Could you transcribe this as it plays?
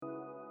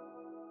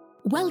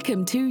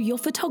Welcome to Your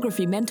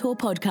Photography Mentor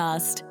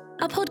podcast,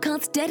 a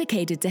podcast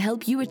dedicated to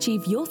help you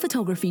achieve your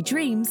photography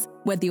dreams,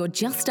 whether you're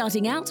just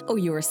starting out or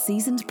you're a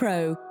seasoned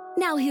pro.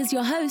 Now here's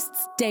your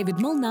hosts, David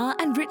Molnar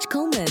and Rich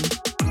Coleman.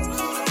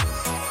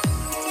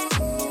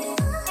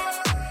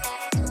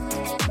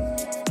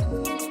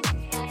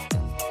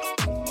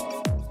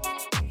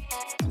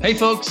 Hey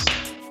folks.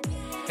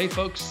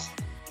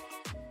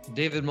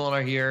 David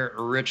Molnar here,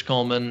 Rich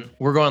Coleman.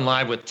 We're going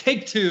live with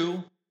take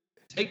two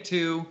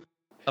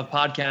of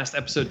podcast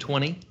episode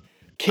 20.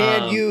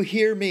 Can you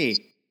hear me?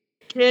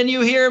 Can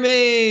you hear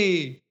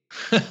me?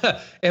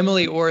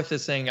 Emily Orth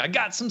is saying, I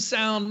got some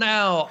sound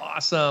now.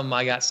 Awesome.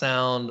 I got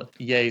sound.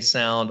 Yay,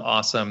 sound.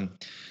 Awesome.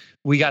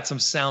 We got some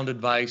sound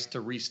advice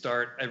to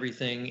restart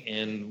everything,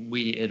 and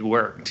it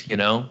worked, you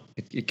know?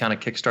 It kind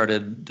of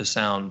kickstarted the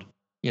sound,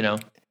 you know?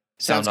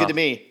 Sounds good to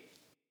me.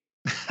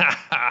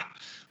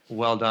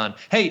 Well done.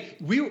 Hey,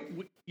 we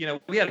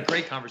had a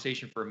great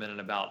conversation for a minute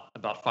about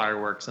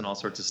fireworks and all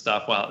sorts of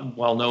stuff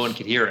while no one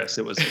could hear us.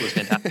 It was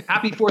fantastic.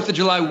 Happy 4th of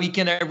July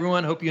weekend,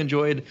 everyone. Hope you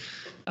enjoyed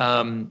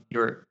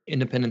your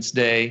Independence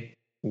Day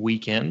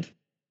weekend.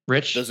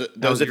 Rich,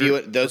 those of you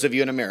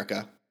in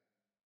America.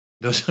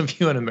 Those of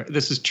you in America.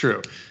 This is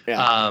true.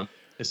 Yeah.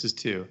 This is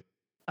too.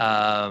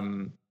 All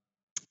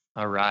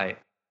right.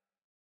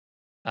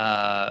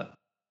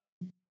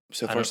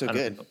 So far, so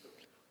good.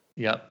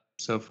 Yep.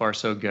 So far,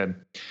 so good.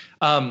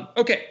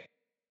 Okay.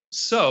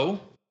 So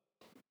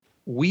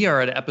we are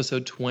at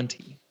episode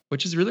 20,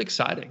 which is really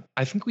exciting.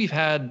 I think we've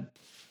had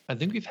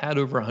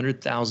over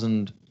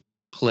 100,000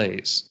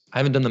 plays. I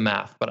haven't done the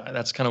math, but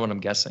that's kind of what I'm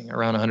guessing.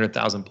 Around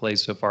 100,000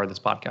 plays so far this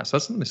podcast. So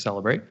that's something to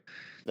celebrate.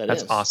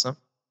 That's awesome.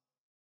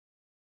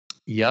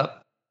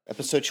 Yep.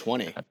 Episode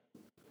 20.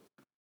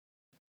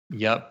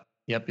 Yep.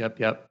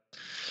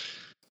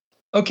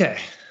 Okay.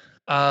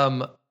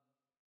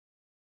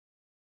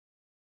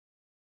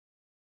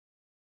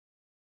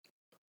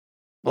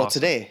 Well,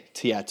 awesome.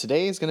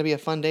 Today is going to be a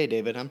fun day,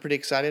 David. I'm pretty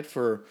excited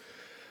for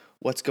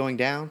what's going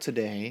down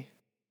today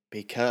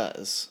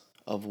because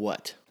of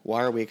what?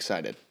 Why are we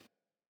excited?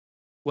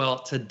 Well,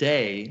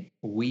 today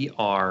we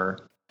are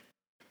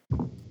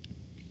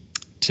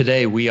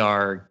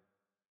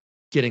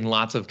getting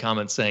lots of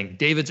comments saying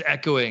David's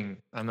echoing.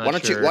 I'm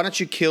not sure. Why don't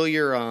you kill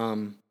your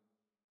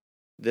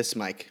this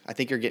mic? I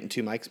think you're getting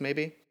two mics,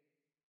 maybe.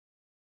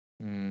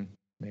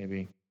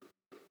 Maybe.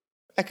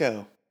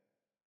 Echo.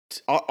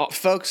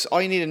 Folks,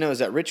 all you need to know is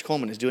that Rich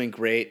Coleman is doing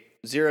great.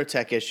 Zero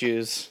tech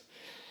issues.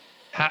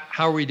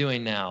 How are we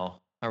doing now?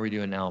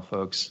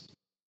 Folks?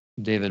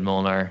 David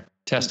Molnar,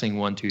 testing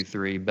 1, 2,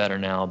 3. Better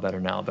now.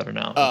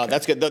 Oh,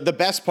 that's good. The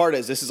best part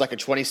is this is like a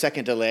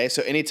 20-second delay.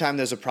 So anytime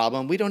there's a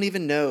problem, we don't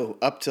even know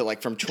up to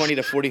like from 20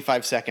 to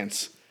 45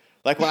 seconds.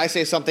 Like when I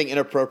say something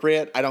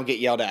inappropriate, I don't get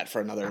yelled at for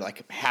another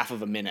like half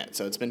of a minute.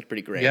 So it's been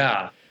pretty great.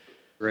 Yeah,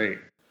 great.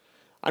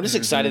 I'm just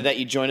excited that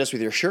you joined us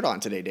with your shirt on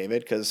today,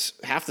 David, because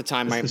half the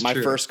time my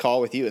first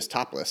call with you is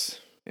topless.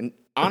 And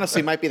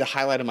honestly, might be the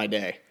highlight of my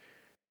day.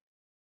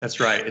 That's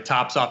right. It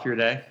tops off your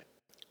day?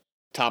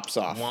 Tops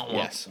off,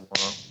 yes.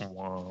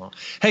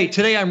 Hey,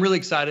 today I'm really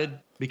excited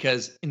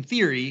because in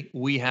theory,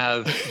 we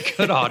have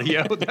good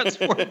audio that's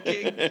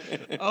working.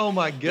 Oh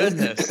my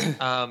goodness.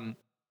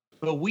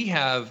 But we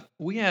have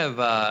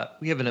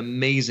an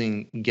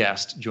amazing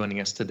guest joining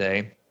us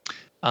today.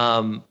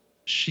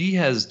 She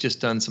has just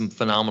done some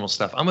phenomenal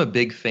stuff. I'm a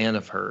big fan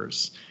of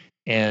hers,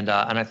 and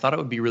I thought it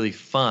would be really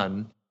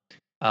fun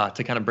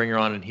to kind of bring her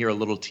on and hear a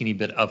little teeny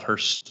bit of her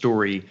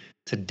story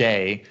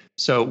today.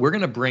 So we're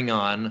going to bring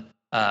on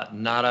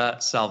Nada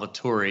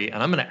Salvatore,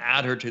 and I'm going to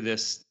add her to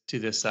this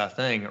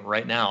thing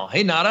right now.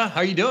 Hey, Nada,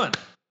 how are you doing?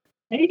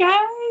 Hey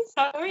guys,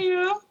 how are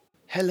you?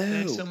 Hello.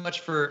 Thanks so much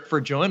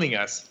for joining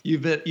us.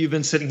 You've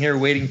been sitting here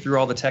waiting through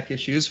all the tech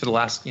issues for the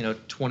last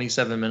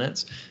 27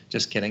 minutes.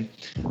 Just kidding.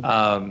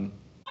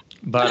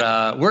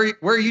 But where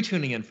are you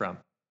tuning in from?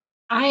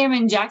 I am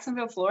in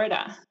Jacksonville,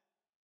 Florida.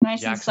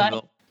 Nice and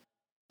sunny.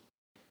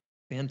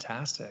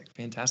 Fantastic.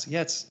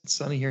 Yeah, it's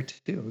sunny here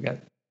too. We got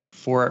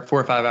 4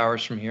 or 5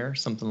 hours from here,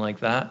 something like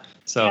that.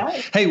 So,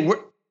 yeah. Hey,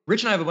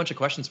 Rich and I have a bunch of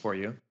questions for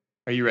you.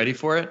 Are you ready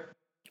for it?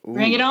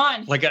 Bring it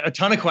on. Like a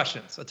ton of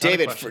questions.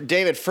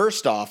 David,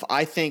 first off,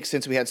 I think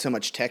since we had so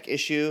much tech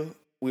issue,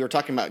 we were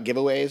talking about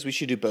giveaways. We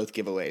should do both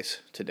giveaways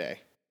today.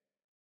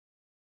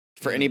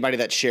 For anybody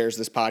that shares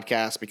this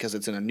podcast because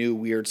it's in a new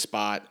weird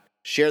spot,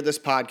 share this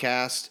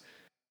podcast.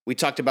 We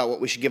talked about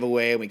what we should give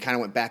away, and we kind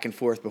of went back and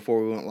forth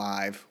before we went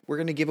live. We're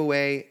going to give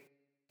away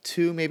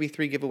 2, maybe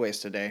 3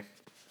 giveaways today.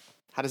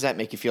 How does that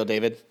make you feel,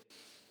 David?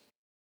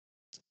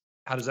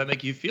 How does that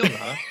make you feel,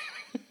 huh?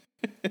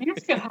 You're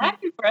so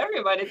happy for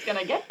everybody that's going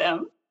to get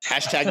them.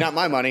 Hashtag not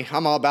my money.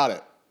 I'm all about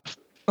it.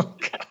 Oh,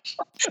 gosh.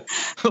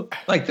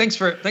 Like, thanks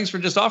for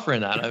just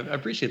offering that. I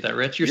appreciate that,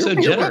 Rich. You're so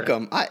generous. You're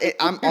welcome.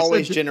 I'm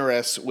always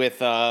generous with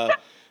the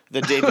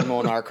David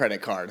Molnar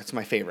credit card. It's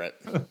my favorite.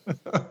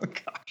 Oh,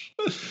 gosh.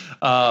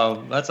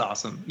 That's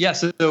awesome. Yeah,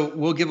 so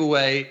we'll give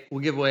away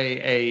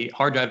a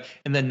hard drive.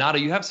 And then, Nada,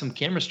 you have some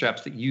camera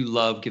straps that you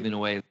love giving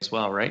away as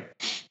well, right?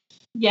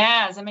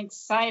 Yes, I'm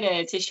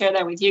excited to share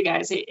that with you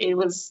guys. It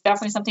was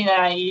definitely something that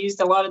I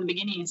used a lot in the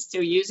beginning and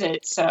still use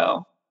it.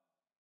 So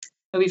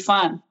it'll be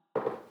fun.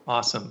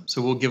 Awesome.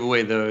 So we'll give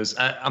away those.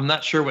 I'm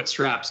not sure what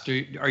straps.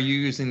 Are you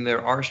using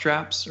their R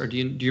straps, or do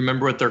you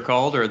remember what they're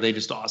called, or are they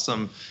just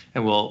awesome?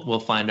 And we'll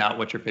find out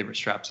what your favorite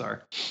straps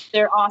are.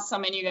 They're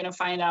awesome, and you're gonna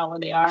find out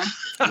what they are.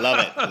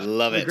 Love it.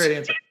 Love it. Great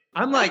answer.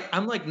 I'm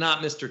like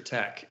not Mr.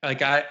 Tech.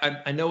 Like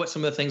I know what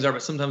some of the things are,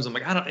 but sometimes I'm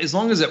like, I don't. As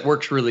long as it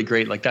works really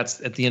great, like that's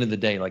at the end of the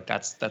day, like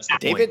that's the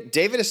point.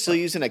 David is still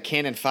using a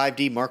Canon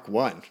 5D Mark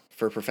I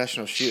for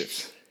professional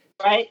shoots.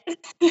 Right.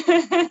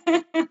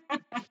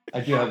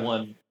 I do have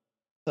one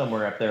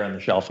somewhere up there on the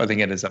shelf. I think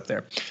it is up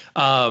there.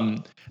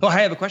 I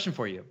have a question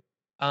for you.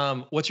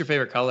 What's your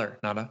favorite color,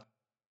 Nada?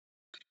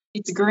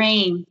 It's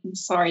green. I'm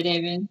sorry,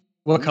 David.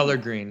 What color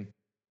green?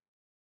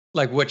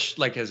 Like which?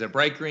 Like is it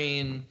bright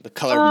green? The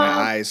color of my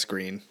eyes,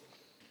 green.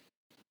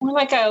 More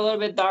like a little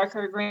bit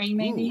darker green,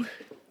 maybe.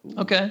 Ooh.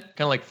 Okay, kind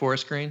of like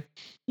forest green.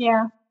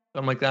 Yeah.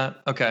 Something like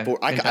that. Okay.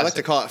 I like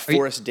to call it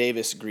Forrest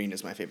Davis green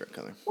is my favorite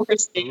color.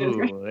 Forrest Davis.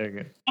 Ooh, there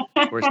you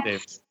go. Forrest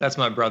Davis. That's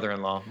my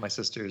brother-in-law, my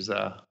sister's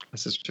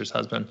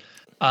husband.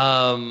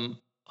 Awesome.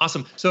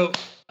 So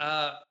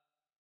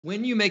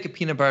when you make a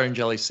peanut butter and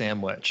jelly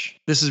sandwich,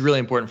 this is really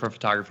important for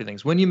photography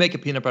things. When you make a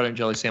peanut butter and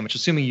jelly sandwich,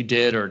 assuming you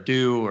did or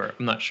do, or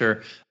I'm not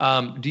sure,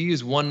 do you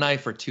use one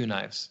knife or two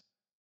knives?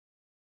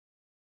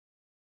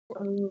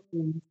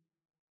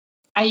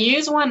 I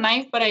use one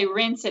knife, but I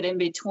rinse it in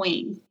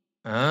between.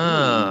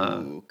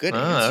 Ooh, good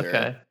answer.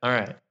 Okay. All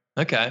right.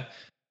 Okay.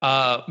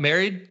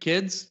 Married,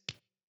 kids?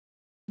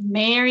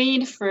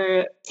 Married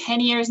for 10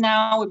 years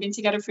now. We've been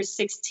together for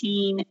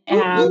 16.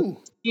 Two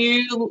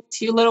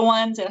little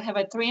ones. I have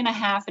a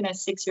 3.5 and a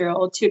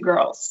 6-year-old, 2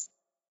 girls.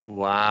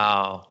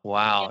 Wow.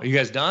 Are you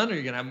guys done? Are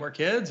you going to have more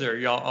kids, or are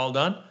y'all all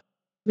done?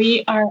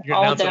 We are You're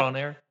all announce done. it on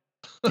air?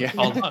 Yeah.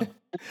 All done.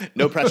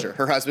 No pressure.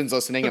 Her husband's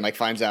listening and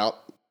finds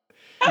out.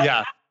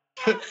 Yeah.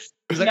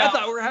 He's like, I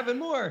thought we were having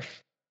more.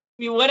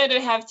 We wanted to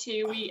have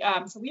 2.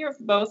 So we are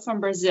both from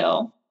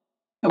Brazil.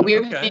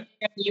 We've been here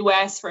in the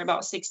U.S. for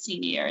about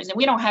 16 years, and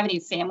we don't have any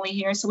family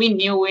here. So we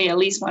knew we at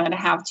least wanted to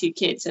have 2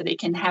 kids so they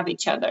can have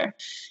each other.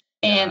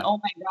 And oh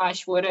my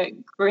gosh, what a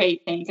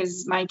great thing,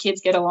 because my kids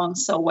get along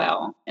so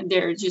well, and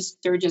they're just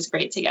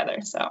great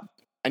together. So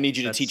I need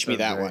you to teach me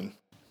that one.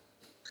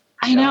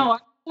 I know.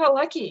 I got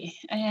lucky,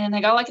 and I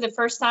got lucky the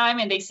first time,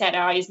 and they said,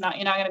 "Oh, you're not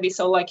going to be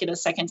so lucky the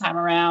second time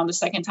around. The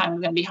second time is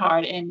going to be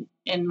hard." And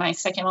my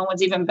second one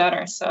was even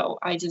better. So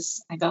I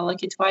got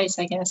lucky twice,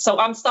 I guess. So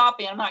I'm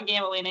stopping. I'm not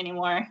gambling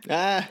anymore.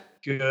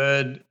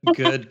 Good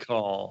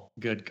call.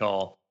 Good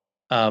call.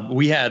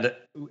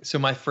 So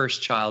my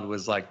first child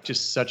was like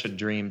just such a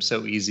dream,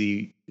 so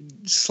easy.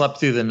 Slept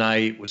through the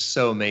night, was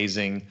so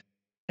amazing,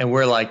 and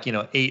we're like,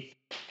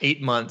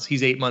 8 months.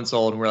 He's 8 months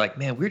old, and we're like,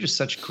 man, we're just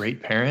such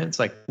great parents.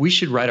 Like, we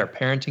should write our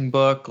parenting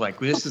book. Like,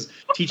 this is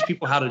teach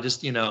people how to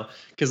just,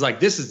 because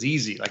like this is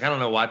easy. Like, I don't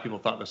know why people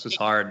thought this was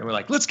hard. And we're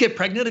like, let's get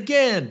pregnant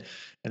again.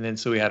 And then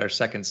so we had our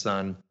second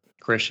son,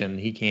 Christian.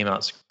 He came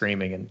out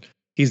screaming, and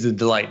he's a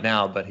delight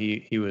now. But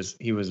it was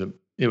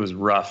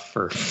rough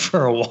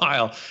for a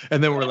while.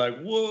 And then we're like,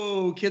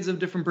 whoa, kids have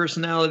different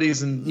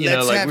personalities, and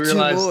Let's like have we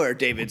realized, 2 more,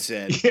 David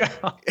said. Yeah.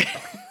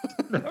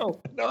 No,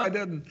 I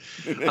didn't.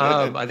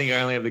 I think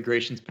I only have the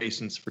gracious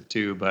patience for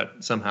 2, but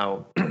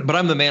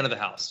I'm the man of the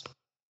house,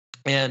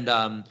 and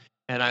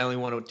I only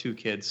wanted 2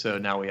 kids, so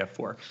now we have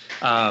 4.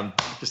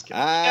 Just kidding.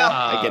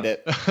 I get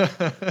it.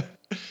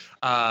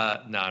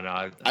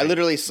 No. I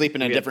literally sleep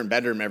in a different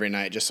bedroom every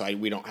night just so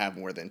we don't have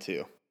more than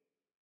 2.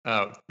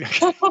 Oh,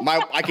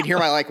 I can hear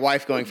my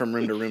wife going from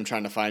room to room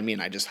trying to find me,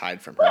 and I just hide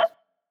from her.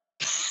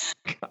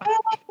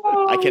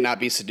 I cannot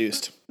be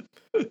seduced.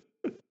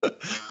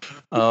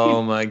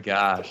 Oh my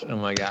gosh.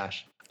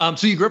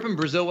 So you grew up in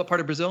Brazil. What part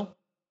of Brazil?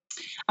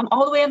 I'm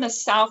all the way in the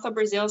south of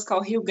Brazil. It's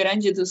called Rio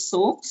Grande do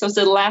Sul. So it's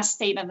the last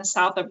state in the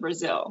south of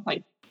Brazil,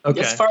 like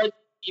as far as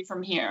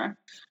from here.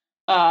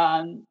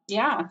 So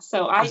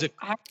go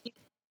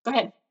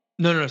ahead.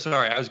 No,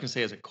 sorry. I was going to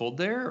say, is it cold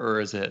there,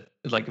 or is it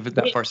like if it's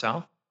that far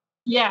south?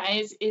 Yeah,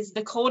 is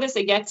the coldest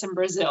it gets in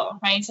Brazil,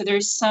 right? So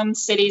there's some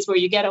cities where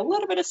you get a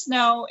little bit of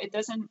snow. It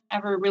doesn't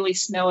ever really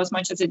snow as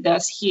much as it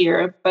does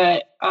here,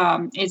 but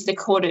it's the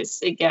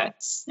coldest it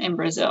gets in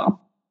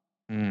Brazil.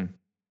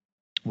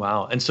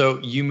 Wow. And so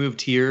you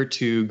moved here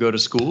to go to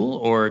school,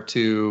 or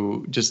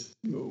to just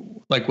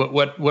like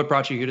what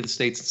brought you here to the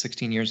States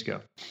 16 years ago?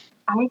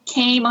 I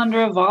came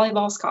under a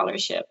volleyball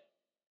scholarship.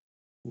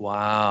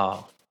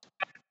 Wow.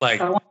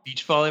 Like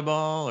beach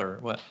volleyball or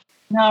what?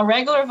 No,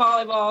 regular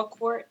volleyball,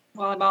 court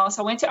volleyball.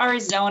 So I went to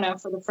Arizona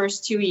for the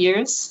first 2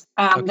 years.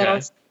 And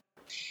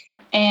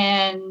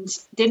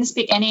didn't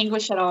speak any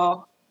English at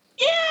all.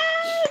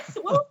 Yes!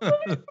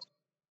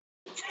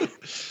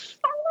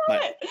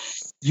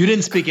 You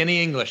didn't speak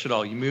any English at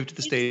all. You moved to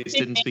the States,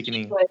 didn't speak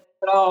any English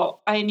at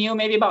all. I knew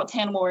maybe about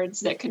 10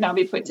 words that could not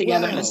be put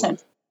together in a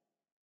sentence.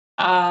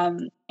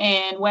 And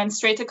went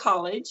straight to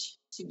college,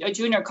 a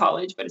junior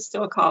college, but it's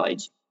still a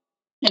college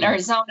in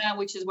Arizona,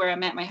 which is where I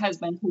met my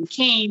husband, who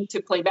came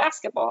to play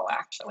basketball,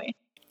 actually.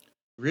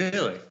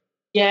 Really?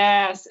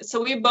 Yes.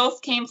 So we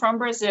both came from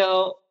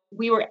Brazil.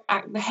 We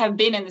have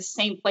been in the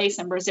same place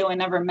in Brazil and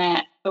never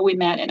met, but we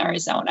met in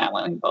Arizona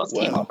when we both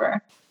came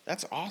over.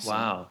 That's awesome.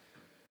 Wow.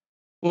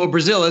 Well,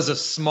 Brazil is a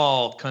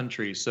small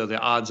country, so the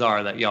odds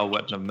are that y'all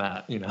wouldn't have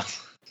met,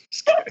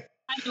 Just kidding.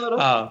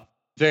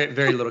 Very,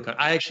 very little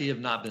country. I actually have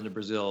not been to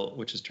Brazil,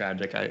 which is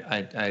tragic.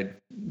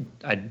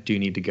 I do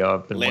need to go.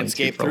 I've been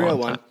Landscape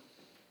 301.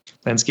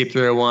 Landscape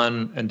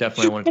 301, and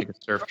definitely want to take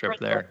a surf trip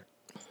there.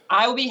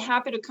 I will be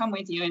happy to come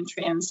with you and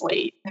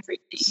translate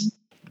everything.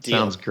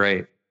 Sounds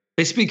great.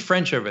 They speak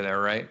French over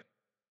there, right?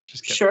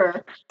 Just kidding.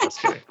 Sure.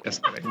 Just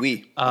kidding.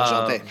 Oui.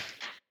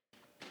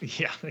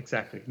 Yeah,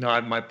 exactly.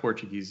 No, my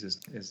Portuguese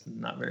is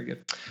not very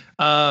good.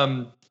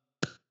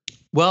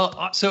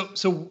 Well,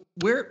 so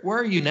where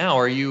are you now?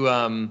 Are you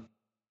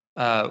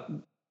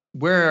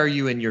where are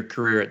you in your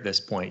career at this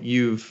point?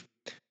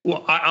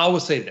 I will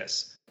say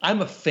this.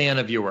 I'm a fan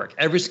of your work.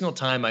 Every single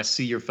time I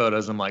see your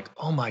photos, I'm like,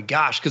 oh my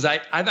gosh, because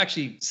I've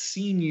actually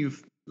seen you,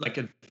 like,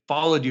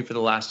 followed you for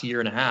the last year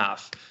and a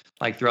half,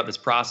 like throughout this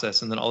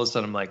process, and then all of a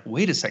sudden I'm like,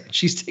 wait a second,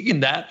 she's taking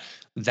that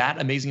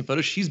amazing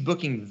photos. She's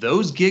booking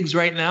those gigs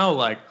right now.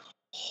 Like,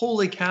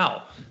 holy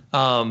cow.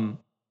 And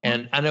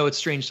I know it's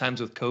strange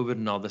times with COVID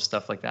and all this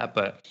stuff like that,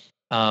 but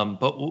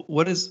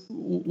what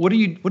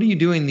are you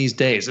doing these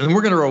days? And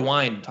we're going to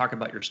rewind and talk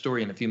about your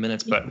story in a few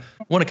minutes, but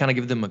I want to kind of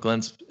give them a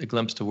glimpse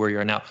to where you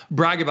are now.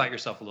 Brag about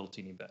yourself a little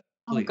teeny bit,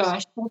 please. Oh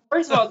gosh. Well,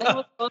 first of all, that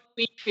was so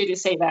sweet for you to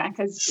say that,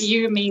 because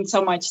you mean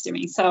so much to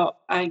me. So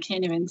I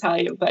can't even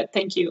tell you, but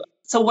thank you.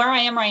 So where I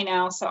am right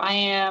now, so I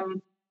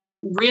am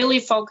really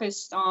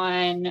focused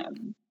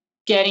on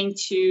getting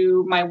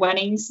to my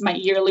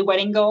yearly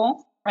wedding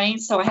goal, right?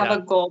 So I have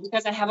a goal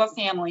because I have a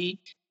family.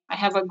 I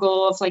have a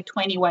goal of like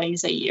 20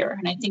 weddings a year.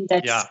 And I think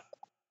that's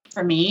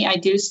for me. I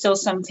do still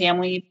some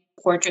family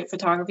portrait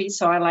photography,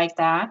 so I like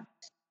that.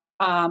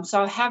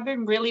 So I have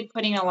been really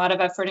putting a lot of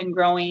effort in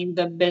growing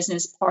the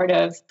business part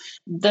of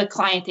the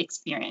client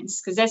experience,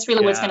 because that's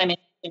really what's going to make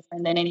it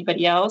different than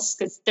anybody else.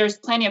 Because there's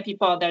plenty of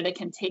people out there that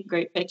can take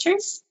great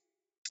pictures,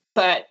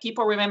 but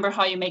people remember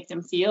how you make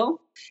them feel.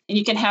 And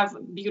you can have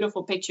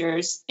beautiful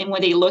pictures, and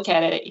when they look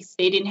at it, if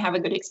they didn't have a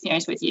good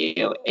experience with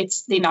you,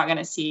 they're not going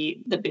to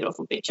see the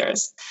beautiful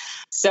pictures.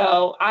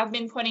 So I've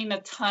been putting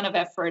a ton of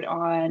effort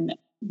on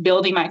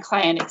building my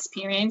client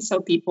experience, so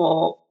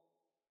people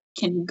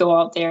can go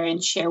out there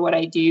and share what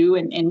I do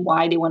and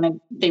why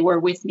they were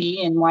with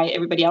me, and why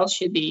everybody else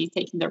should be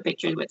taking their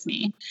pictures with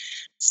me.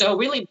 So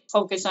really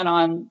focus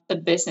on the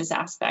business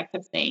aspect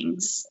of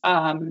things.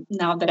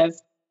 Now that I've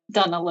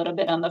done a little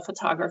bit on the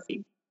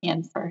photography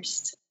and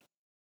first.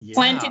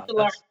 Plenty to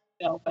learn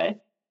still,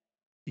 but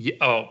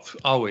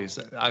always.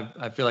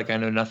 I feel like I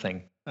know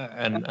nothing,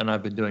 and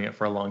I've been doing it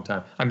for a long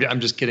time. I'm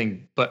just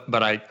kidding,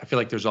 but I feel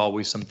like there's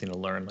always something to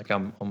learn. Like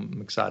I'm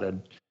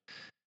excited.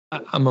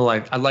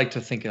 I like to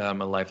think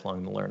I'm a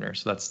lifelong learner,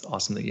 so that's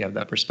awesome that you have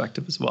that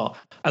perspective as well.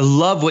 I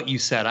love what you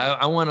said.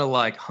 I want to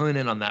like hone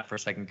in on that for a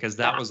second, because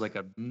that was like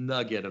a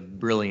nugget of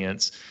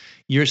brilliance.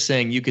 You're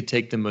saying you could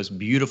take the most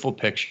beautiful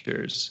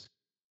pictures,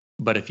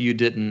 but if you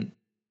didn't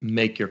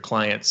make your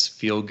clients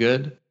feel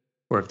good,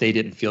 or if they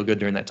didn't feel good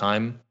during that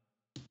time,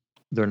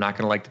 they're not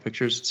going to like the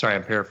pictures. Sorry,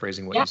 I'm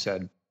paraphrasing what you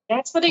said.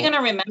 That's what they're going to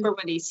remember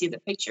when they see the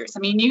pictures. I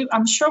mean,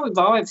 I'm sure we've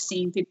always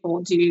seen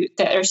people do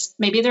that.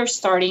 Maybe they're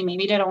starting,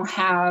 maybe they don't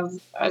have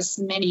as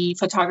many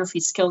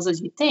photography skills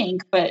as you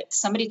think, but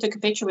somebody took a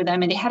picture with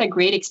them and they had a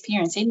great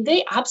experience, and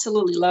they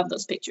absolutely love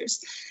those pictures.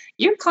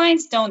 Your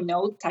clients don't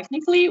know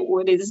technically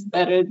what is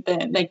better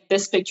than, like,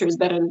 this picture is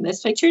better than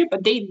this picture,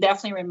 but they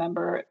definitely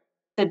remember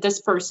that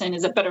this person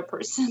is a better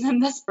person than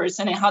this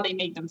person, and how they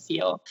make them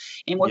feel,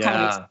 and what kind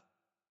of experience.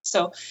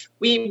 So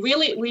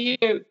we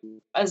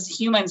as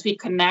humans, we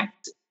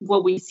connect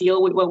what we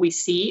feel with what we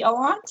see a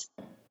lot.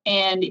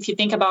 And if you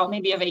think about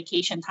maybe a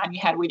vacation time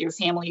you had with your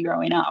family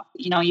growing up,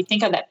 you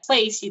think of that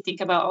place, you think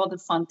about all the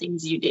fun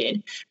things you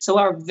did. So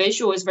our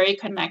visual is very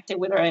connected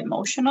with our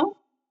emotional.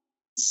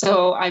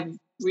 So I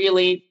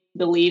really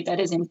believe that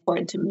is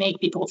important to make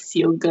people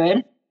feel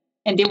good,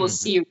 and they will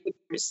see your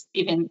pictures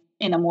even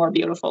in a more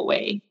beautiful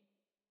way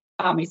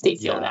if they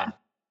feel that.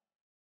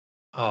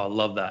 Oh, I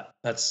love that.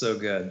 That's so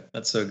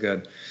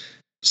good.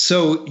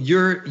 So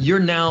you're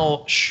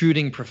now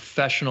shooting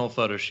professional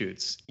photo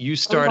shoots. You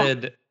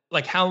started,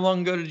 like, how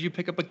long ago did you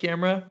pick up a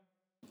camera?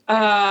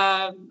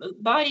 About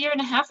a year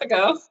and a half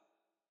ago.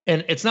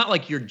 And it's not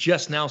like you're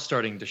just now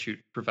starting to shoot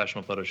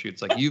professional photo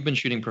shoots. Like, you've been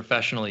shooting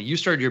professionally. You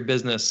started your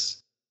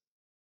business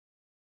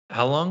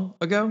how long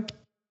ago?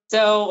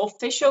 So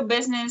official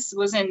business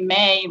was in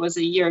May, was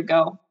a year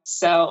ago.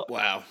 So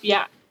wow.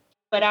 Yeah.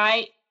 But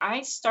I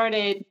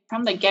started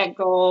from the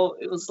get-go.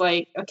 It was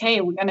like,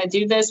 okay, we're going to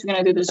do this. We're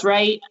going to do this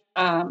right.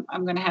 I'm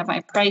going to have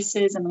my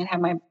prices. I'm going to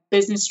have my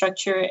business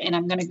structure, and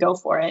I'm going to go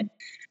for it.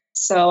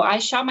 So I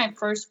shot my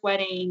first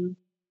wedding,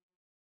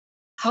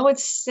 I would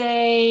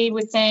say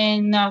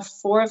within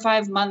 4 or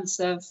 5 months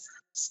of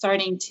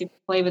starting to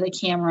play with a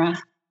camera.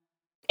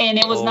 And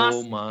it was not.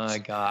 Oh my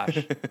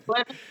gosh.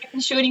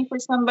 Shooting for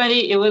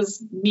somebody. It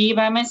was me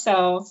by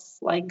myself,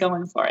 like,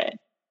 going for it.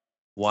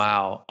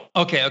 Wow.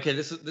 Okay.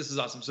 This is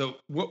awesome. So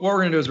what we're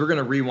gonna do is we're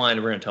gonna rewind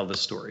and we're gonna tell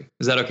this story.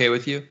 Is that okay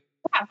with you?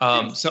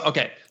 Yeah. So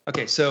okay.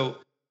 So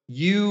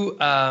you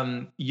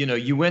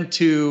you went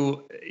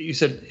to, you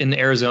said in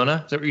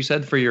Arizona. Is that what you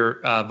said, for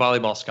your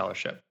volleyball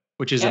scholarship,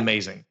 which is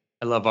amazing.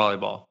 I love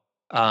volleyball.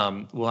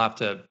 We'll have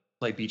to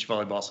play beach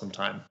volleyball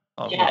sometime.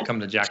 We'll come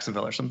to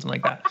Jacksonville or something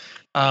like that.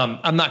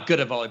 I'm not good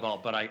at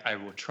volleyball, but I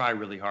will try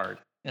really hard,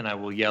 and I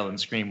will yell and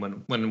scream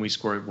when we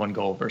score one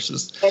goal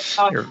versus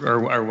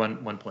or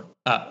 1 point.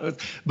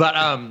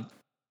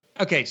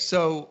 Okay,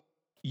 so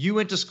you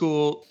went to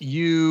school.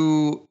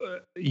 You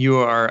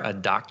are a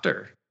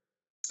doctor.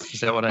 Is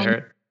that what I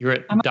heard? You're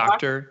a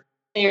doctor.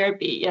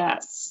 Therapy,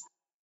 yes.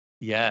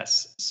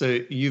 Yes. So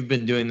you've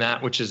been doing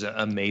that, which is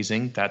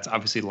amazing. That's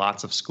obviously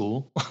lots of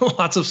school,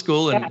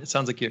 and it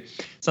sounds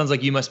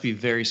like you must be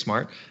very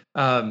smart.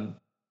 And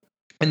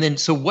then,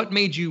 so what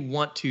made you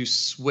want to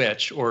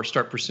switch or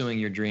start pursuing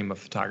your dream of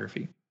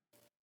photography?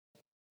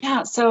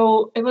 Yeah,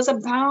 so it was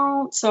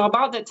about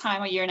the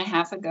time, a year and a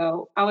half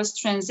ago, I was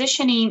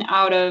transitioning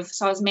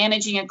so I was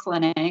managing a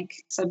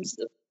clinic. So I've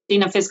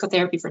been in physical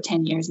therapy for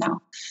 10 years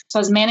now. So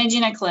I was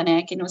managing a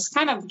clinic and was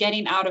kind of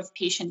getting out of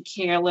patient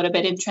care a little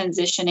bit and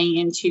transitioning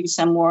into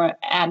some more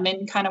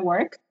admin kind of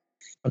work.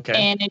 Okay.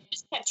 And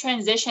that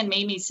transition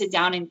made me sit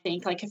down and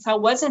think, like, if I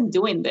wasn't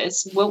doing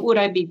this, what would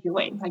I be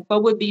doing? Like,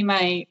 what would be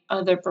my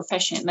other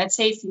profession? Let's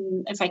say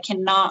if I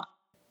cannot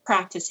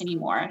practice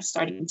anymore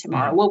starting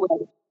tomorrow, what would I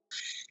do?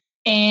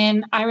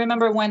 And I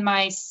remember when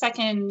my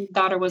second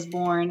daughter was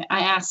born,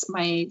 I asked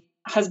my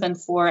husband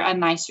for a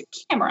nicer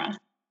camera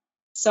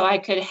so I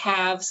could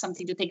have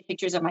something to take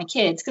pictures of my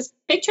kids, because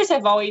pictures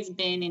have always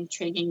been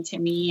intriguing to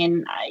me.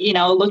 And,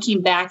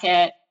 looking back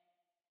at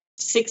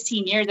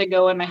 16 years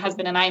ago when my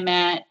husband and I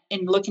met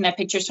and looking at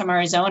pictures from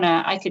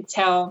Arizona, I could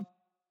tell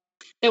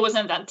there was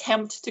an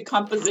attempt to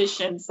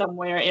composition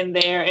somewhere in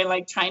there and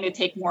like trying to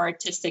take more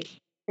artistic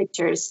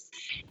pictures.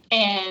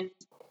 And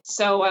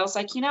so I was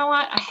like, you know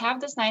what? I have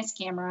this nice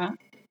camera.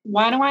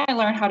 Why don't I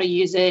learn how to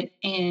use it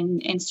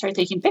and start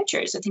taking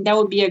pictures? I think that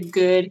would be a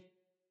good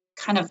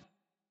kind of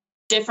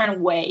different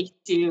way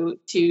to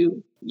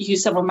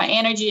use some of my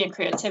energy and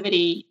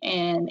creativity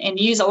and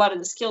use a lot of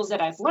the skills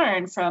that I've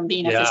learned from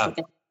being a physical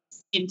therapist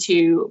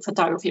into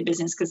photography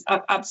business. Because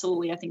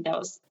absolutely, I think that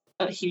was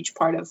a huge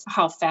part of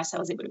how fast I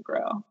was able to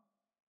grow.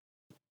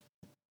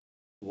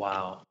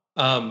 Wow.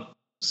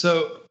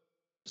 So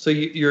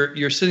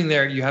you're sitting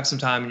there, you have some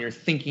time, and you're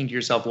thinking to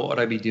yourself, what would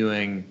I be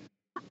doing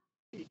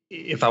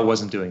if I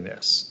wasn't doing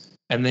this?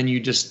 And then you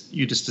just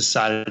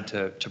decided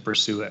to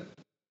pursue it.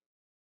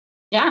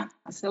 Yeah.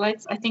 So I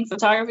think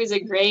photography is a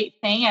great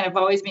thing, and I've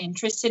always been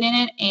interested in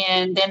it.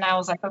 And then I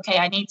was like, okay,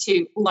 I need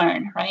to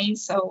learn, right?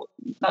 So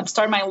I've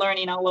started my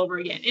learning all over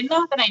again. And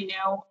not that I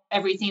know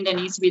everything that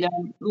needs to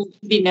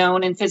be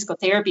known in physical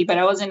therapy, but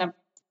I was in a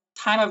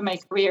time of my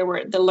career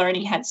where the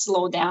learning had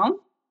slowed down.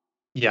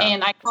 Yeah.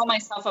 And I call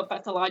myself a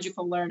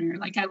pathological learner.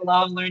 Like, I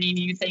love learning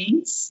new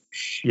things.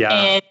 Yeah.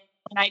 And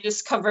when I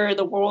discovered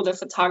the world of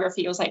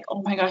photography, I was like,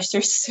 oh my gosh,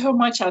 there's so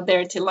much out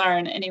there to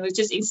learn. And it was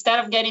just, instead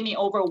of getting me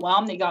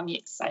overwhelmed, it got me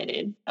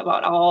excited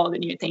about all the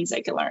new things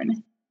I could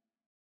learn.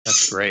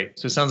 That's great.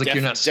 So it sounds like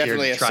you're not scared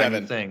to try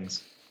new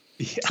things.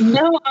 Yeah.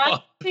 No,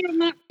 I'm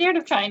not scared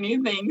of trying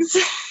new things.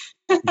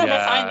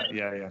 Yeah.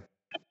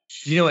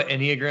 Do you know what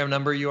Enneagram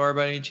number you are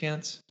by any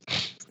chance?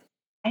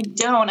 I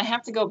don't. I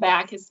have to go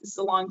back. It's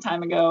a long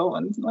time ago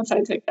once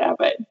I took that.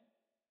 But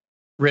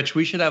Rich,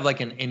 we should have like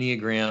an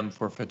Enneagram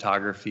for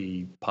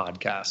photography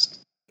podcast,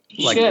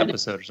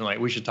 episode or something.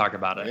 We should talk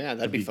about it. Yeah,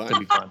 that'd be fun. That'd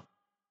be fun.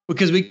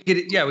 Because we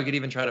could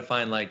even try to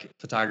find like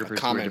photographers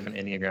who are different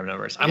Enneagram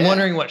numbers. I'm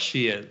wondering what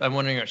she is.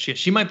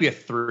 She might be a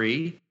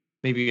 3,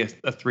 maybe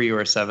a 3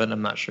 or a 7.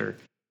 I'm not sure.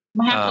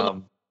 I have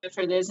to look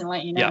for this and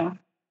let you know. Yeah.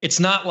 It's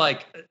not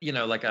like,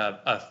 like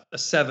a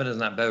 7 is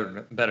not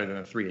better than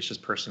a 3. It's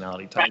just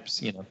personality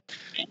types,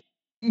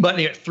 But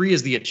anyway, 3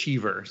 is the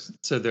achiever.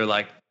 So they're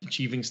like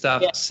achieving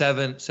stuff. Yeah.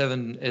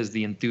 7 is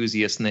the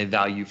enthusiast, and they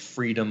value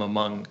freedom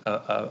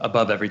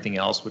above everything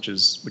else, which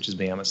is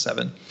me. I'm a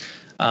 7.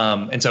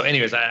 And so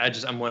anyways,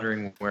 I'm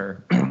wondering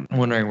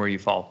where you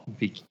fall.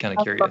 Be kind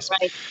of curious.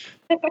 Right.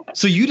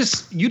 So you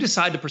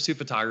decide to pursue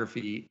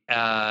photography,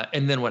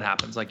 and then what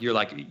happens? Like, you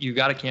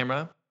got a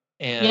camera.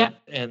 And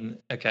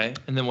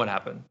then what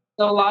happened?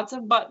 So lots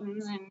of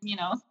buttons and,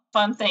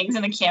 fun things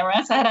in the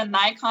camera. So I had a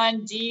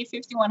Nikon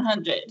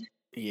D5100.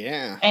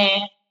 Yeah.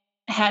 And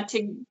I had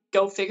to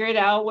go figure it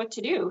out what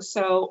to do.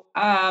 So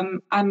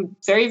I'm a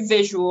very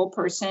visual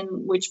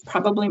person, which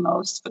probably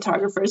most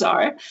photographers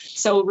are.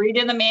 So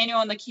reading the manual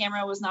on the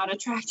camera was not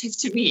attractive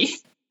to me.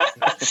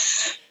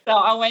 So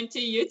I went to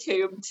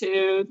YouTube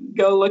to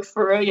go look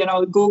for,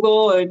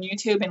 Google and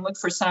YouTube and look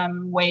for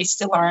some ways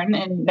to learn.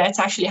 And that's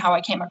actually how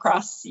I came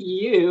across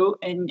you.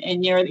 And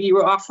you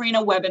were offering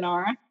a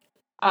webinar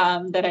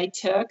that I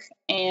took.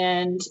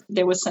 And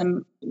there was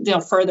some,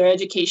 further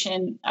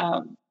education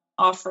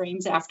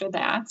offerings after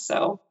that.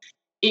 So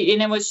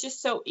it was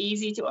just so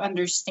easy to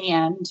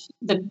understand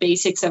the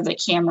basics of the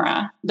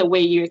camera, the way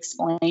you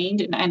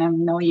explained. And I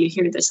know you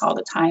hear this all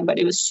the time, but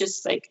it was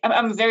just like,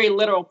 I'm a very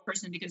literal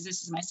person because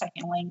this is my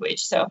second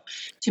language. So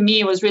to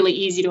me, it was really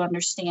easy to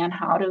understand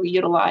how to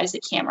utilize the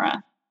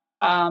camera.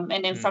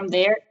 And then from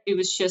there, it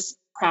was just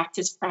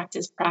practice,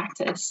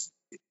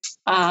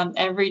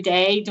 every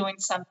day doing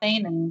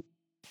something and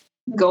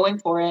going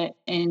for it.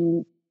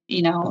 And,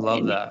 you know, I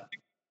love that.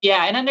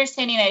 Yeah, and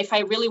understanding that if I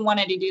really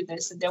wanted to do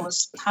this, that there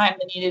was time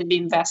that needed to be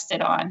invested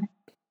on.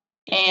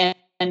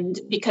 And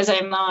because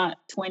I'm not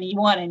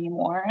 21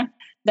 anymore,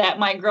 that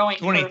my growing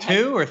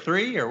 22 or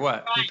 3 or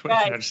what?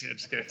 Right. No,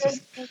 just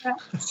kidding.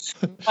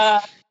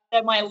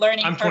 That my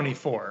learning I'm curve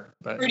 24,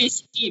 but pretty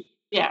steep.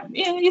 Yeah,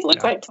 you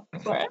look like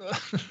 24.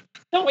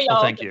 Don't we well,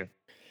 all? thank you.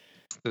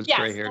 Those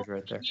gray hairs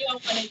right there. You know,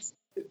 when it's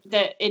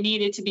that it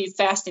needed to be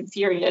fast and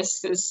furious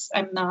because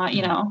I'm not,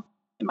 you know,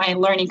 my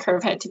learning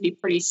curve had to be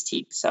pretty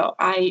steep. So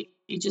I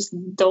just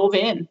dove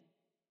in.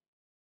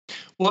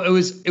 Well, it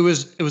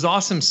was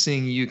awesome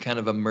seeing you kind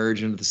of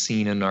emerge into the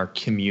scene in our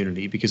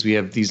community, because we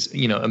have these,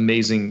 you know,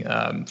 amazing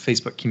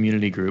Facebook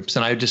community groups,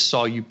 and I just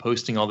saw you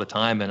posting all the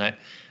time, and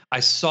I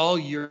saw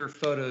your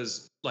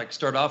photos like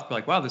start off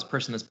like, wow, this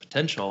person has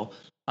potential,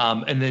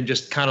 and then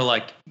just kind of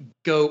like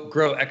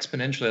grow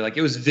exponentially. Like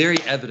it was very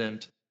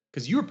evident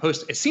because you were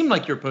posting. It seemed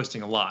like you were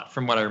posting a lot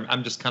from what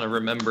I'm just kind of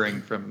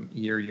remembering from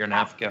year and a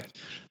half ago.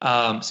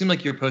 It seemed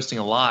like you were posting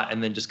a lot,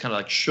 and then just kind of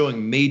like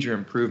showing major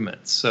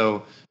improvements.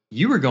 So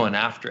you were going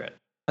after it.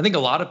 I think a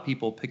lot of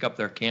people pick up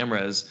their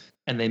cameras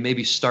and they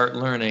maybe start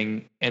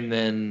learning and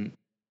then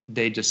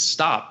they just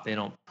stop. They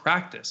don't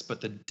practice.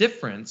 But the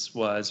difference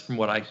was, from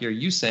what I hear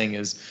you saying,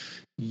 is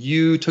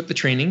you took the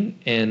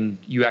training and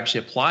you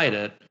actually applied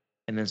it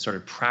and then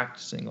started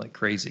practicing like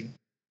crazy.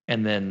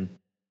 And then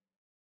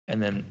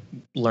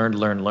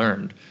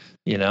learned,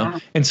 you know? Yeah.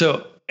 And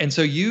so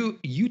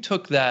you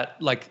took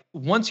that, like,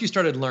 once you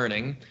started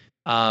learning,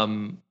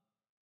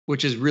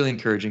 which is really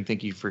encouraging.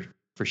 Thank you for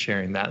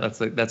sharing that.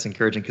 That's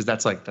encouraging, because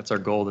that's our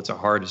goal. That's our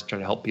heart, is try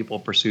to help people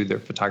pursue their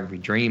photography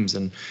dreams.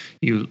 And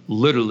you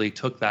literally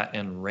took that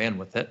and ran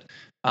with it.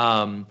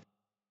 So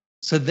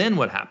then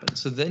what happened?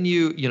 So then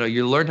you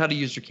learned how to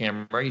use your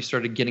camera. You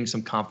started getting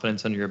some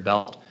confidence under your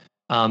belt.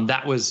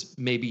 That was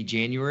maybe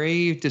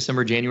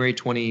December, January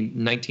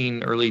 2019,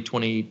 late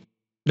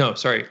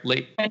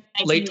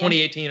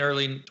 2018,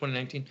 early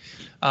 2019.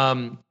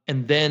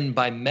 And then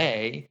by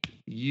May,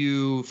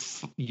 you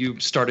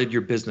started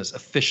your business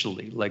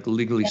officially, like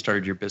legally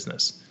started your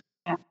business.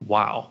 Yeah.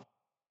 Wow.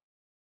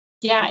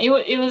 Yeah,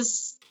 it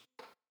was,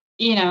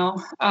 you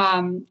know,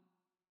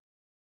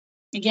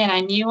 again,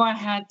 I knew I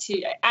had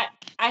to,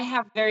 I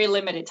have very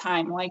limited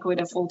time, like with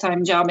a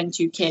full-time job and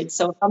 2 kids.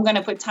 So if I'm going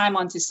to put time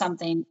onto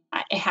something,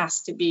 it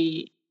has to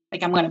be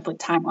like, I'm going to put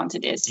time onto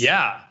this.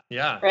 Yeah.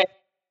 Yeah. Right.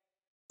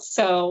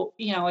 So,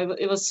 you know,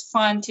 it was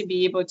fun to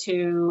be able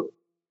to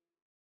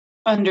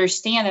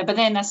understand it. But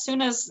then as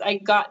soon as I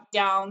got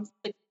down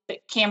the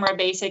camera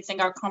basics and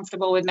got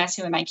comfortable with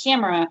messing with my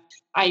camera,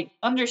 I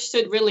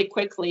understood really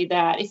quickly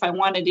that if I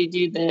wanted to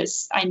do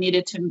this, I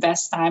needed to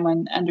invest time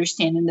on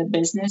understanding the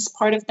business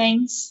part of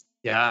things.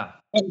 Yeah.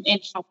 And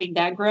helping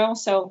that grow.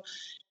 So,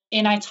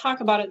 and I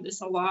talk about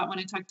this a lot when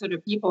I talk to other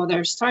people that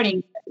are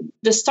starting.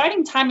 The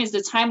starting time is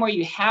the time where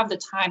you have the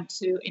time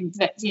to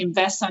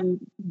invest on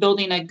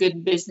building a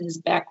good business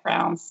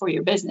background for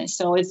your business.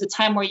 So it's the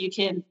time where you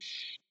can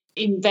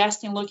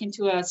invest and look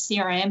into a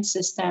CRM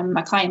system,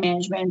 a client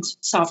management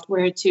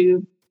software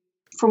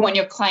for when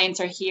your clients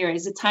are here.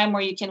 Is a time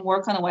where you can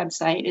work on a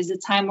website. Is a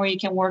time where you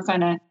can work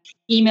on an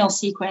email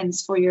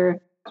sequence for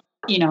your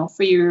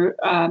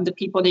the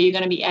people that you're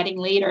going to be adding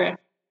later.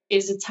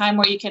 Is a time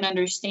where you can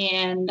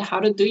understand how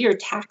to do your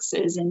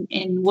taxes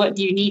and what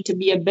you need to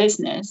be a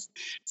business.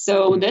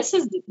 So this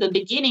is the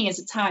beginning is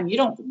a time you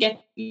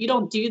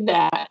don't do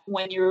that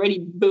when you're already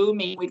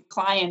booming with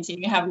clients and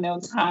you have no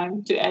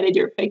time to edit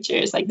your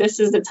pictures. Like, this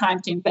is the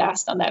time to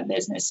invest on that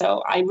business.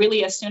 So I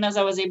really, as soon as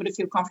I was able to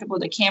feel comfortable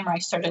with the camera, I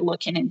started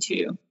looking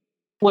into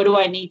what do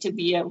I need to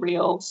be a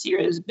real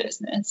serious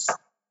business.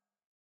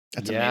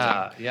 That's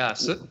amazing. Yeah.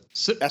 So that's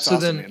so awesome,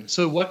 then, man.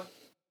 so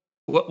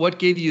what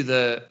gave you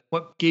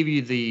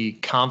the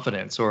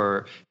confidence,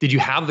 or did you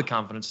have the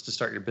confidence to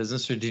start your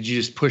business, or did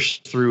you just push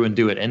through and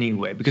do it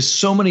anyway? Because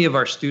so many of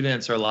our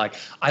students are like,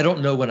 I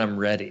don't know when I'm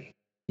ready.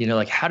 You know,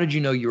 like, how did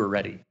you know you were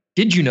ready?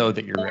 Did you know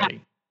that you're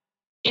ready?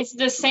 It's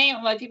the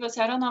same. Like, people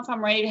say, I don't know if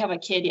I'm ready to have a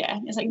kid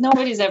yet. It's like,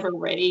 nobody's ever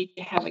ready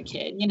to have a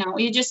kid. You know,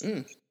 you just,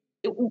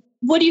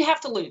 what do you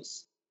have to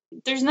lose?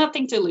 There's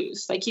nothing to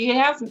lose. Like, you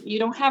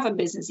don't have a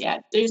business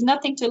yet. There's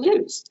nothing to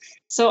lose.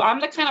 So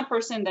I'm the kind of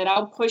person that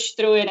I'll push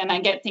through it and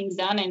I get things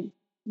done. And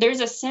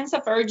there's a sense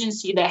of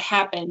urgency that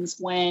happens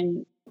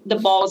when the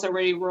ball is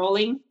already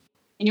rolling,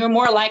 and you're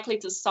more likely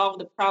to solve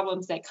the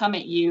problems that come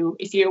at you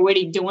if you're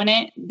already doing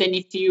it than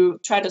if you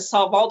try to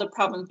solve all the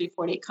problems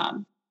before they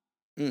come.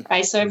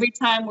 Right. So every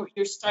time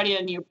you're starting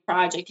a new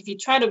project, if you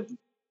try to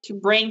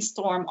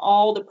brainstorm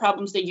all the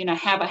problems that you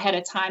have ahead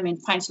of time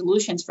and find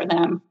solutions for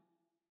them,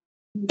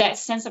 that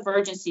sense of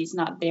urgency is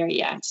not there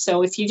yet.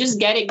 So if you just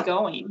get it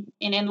going,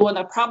 and then when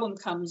a problem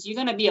comes, you're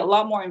going to be a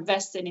lot more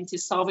invested into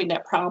solving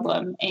that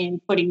problem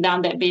and putting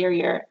down that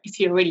barrier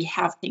if you already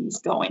have things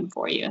going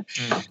for you.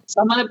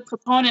 So I'm a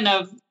proponent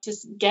of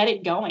just get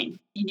it going,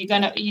 and you're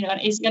going to,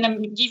 it's going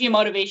to give you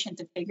motivation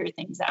to figure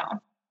things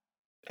out.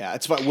 Yeah,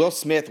 it's fun. Will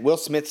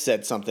Smith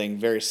said something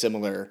very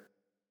similar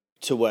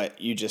to what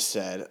you just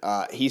said.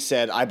 He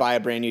said, I buy a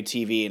brand new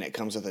TV and it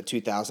comes with a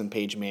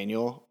 2,000-page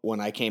manual.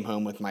 When I came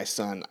home with my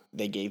son,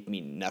 they gave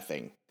me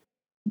nothing.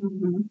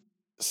 Mm-hmm.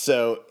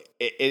 So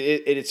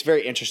it's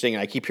very interesting.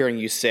 And I keep hearing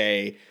you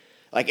say,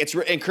 like, it's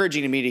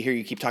encouraging to me to hear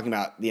you keep talking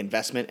about the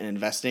investment and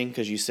investing,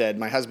 because you said,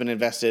 my husband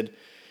invested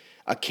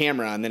a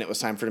camera and then it was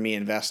time for me to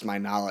invest my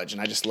knowledge.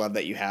 And I just love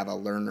that you have a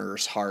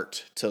learner's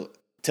heart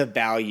to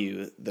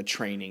value the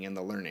training and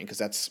the learning, because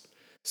that's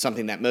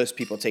something that most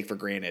people take for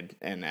granted.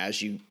 And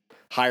as you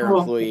hire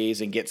employees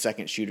and get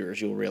second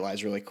shooters, you'll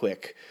realize really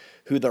quick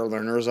who their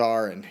learners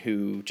are and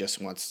who just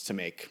wants to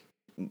make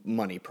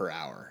money per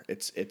hour.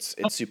 It's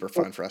super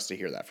fun for us to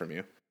hear that from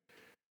you.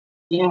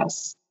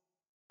 Yes.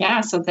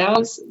 Yeah. So that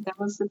was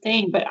the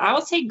thing, but I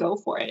would say go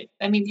for it.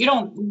 I mean, you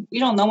don't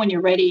know when you're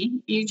ready.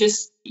 You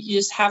just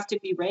have to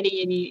be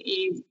ready, and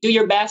you do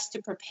your best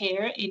to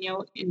prepare,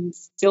 and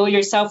fill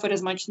yourself with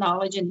as much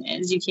knowledge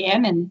as you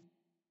can, and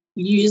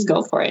you just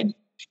go for it.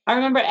 I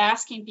remember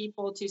asking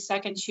people to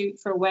second shoot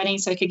for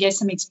weddings so I could get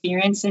some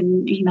experience,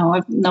 and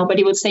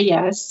nobody would say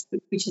yes,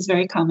 which is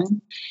very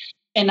common.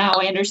 And now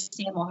I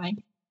understand why,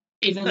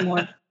 even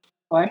more.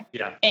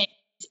 Yeah. And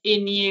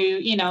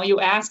you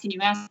ask and you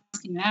ask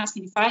and you ask,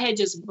 and if I had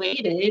just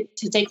waited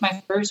to take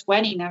my first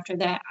wedding after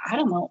that, I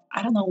don't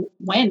know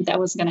when that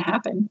was going to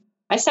happen.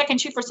 I second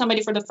shoot for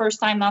somebody for the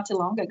first time not too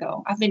long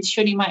ago. I've been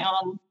shooting my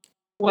own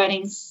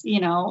weddings,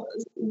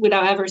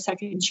 without ever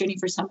second shooting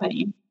for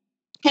somebody.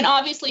 And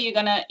obviously you're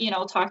going to,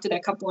 talk to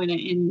that couple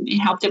and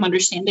help them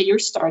understand that you're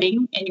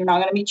starting and you're not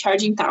going to be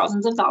charging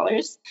thousands of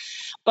dollars,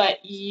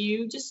 but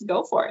you just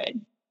go for it.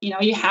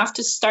 You have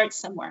to start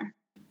somewhere.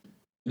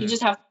 You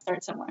just have to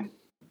start somewhere.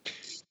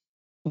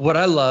 What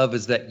I love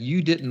is that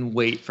you didn't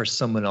wait for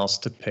someone else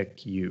to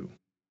pick you.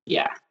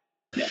 Yeah.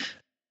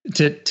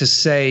 To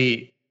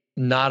say,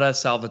 Nada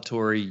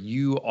Salvatore,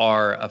 you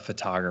are a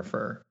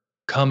photographer.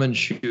 Come and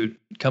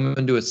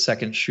do a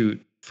second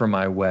shoot for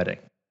my wedding.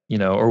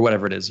 Or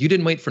whatever it is. You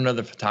didn't wait for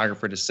another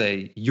photographer to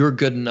say, you're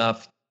good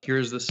enough.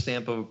 Here's the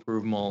stamp of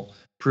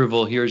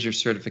approval. Here's your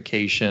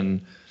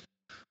certification,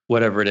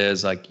 whatever it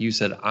is. Like you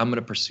said, I'm going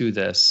to pursue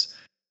this.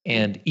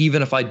 And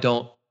even if I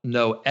don't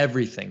know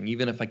everything,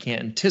 even if I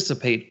can't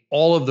anticipate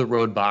all of the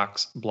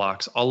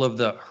roadblocks, all of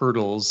the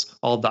hurdles,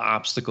 all of the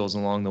obstacles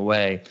along the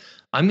way,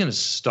 I'm going to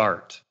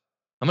start.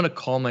 I'm going to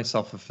call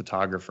myself a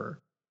photographer,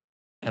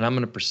 and I'm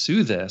going to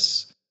pursue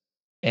this.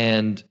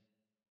 And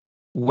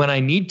when I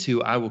need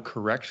to, I will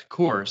correct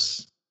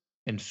course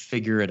and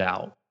figure it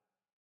out.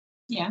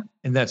 Yeah.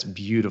 And that's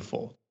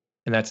beautiful.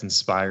 And that's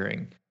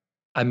inspiring.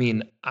 I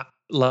mean,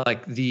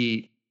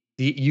 you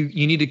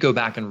need to go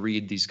back and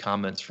read these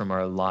comments from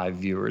our live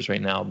viewers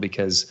right now,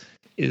 because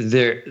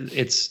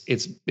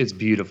it's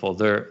beautiful.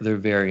 They're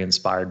very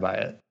inspired by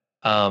it.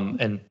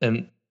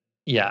 And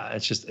yeah,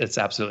 it's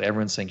absolutely,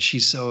 everyone's saying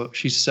she's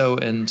so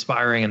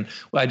inspiring. And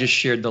I just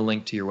shared the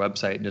link to your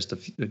website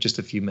just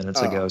a few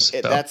minutes ago.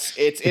 So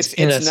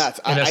it's nuts.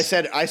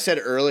 I said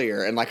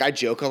earlier, and like I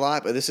joke a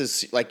lot, but this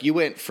is like, you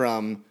went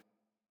from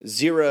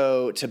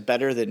 0 to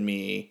better than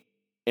me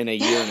in a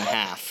year and a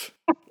half.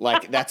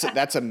 Like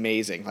that's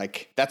amazing.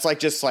 Like that's like,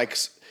 just like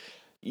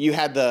you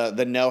had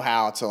the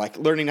know-how to, like,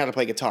 learning how to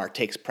play guitar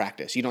takes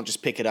practice. You don't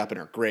just pick it up and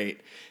are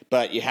great,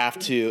 but you have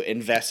to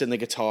invest in the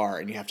guitar,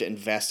 and you have to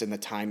invest in the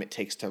time it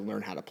takes to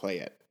learn how to play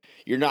it.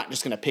 You're not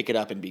just going to pick it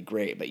up and be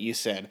great, but you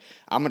said,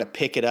 I'm going to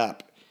pick it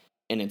up,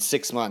 and in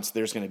 6 months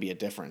there's going to be a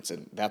difference.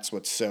 And that's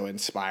what's so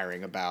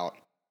inspiring about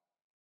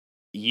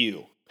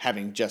you,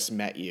 having just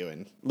met you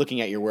and looking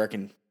at your work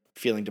and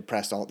feeling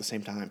depressed all at the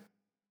same time.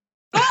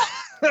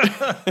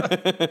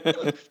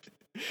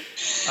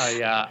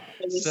 Yeah.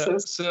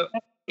 So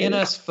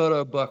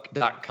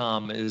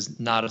NSPhotobook.com is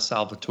Nada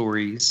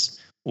Salvatore's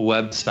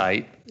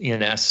website.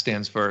 NS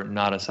stands for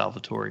Nada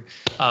Salvatore.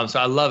 So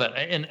I love it.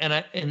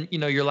 And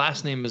your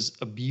last name is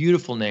a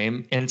beautiful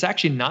name, and it's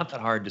actually not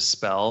that hard to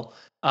spell.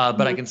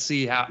 But I can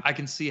see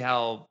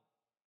how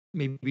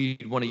maybe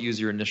you'd want to use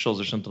your initials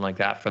or something like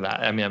that for that.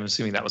 I mean, I'm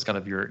assuming that was kind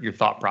of your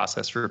thought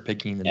process for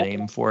picking the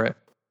name for it.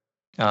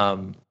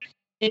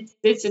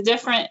 It's a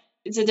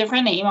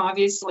different name,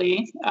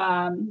 obviously.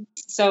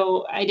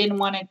 So I didn't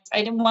want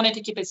it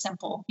to keep it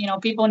simple.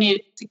 People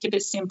need to keep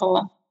it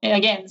simple. And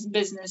again, it's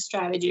business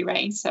strategy,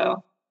 right?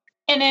 So,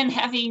 and then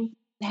having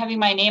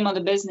my name on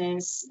the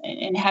business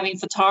and having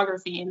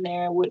photography in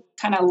there would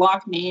kind of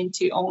lock me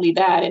into only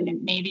that. And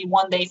then maybe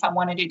one day, if I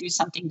wanted to do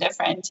something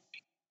different,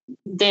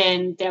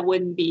 then that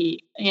wouldn't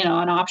be,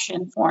 an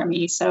option for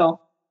me. So,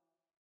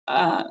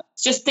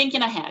 just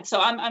thinking ahead.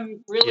 So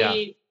I'm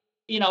really,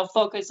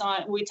 focused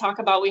on, we talk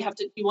about,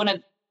 you want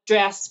to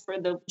dress for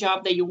the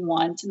job that you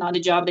want, not the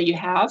job that you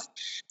have.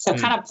 So I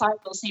kind of applied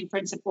those same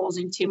principles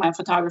into my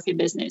photography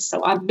business.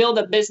 So I built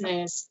a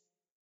business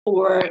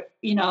for,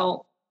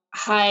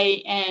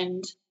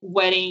 high-end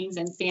weddings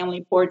and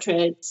family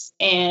portraits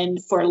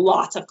and for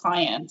lots of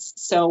clients.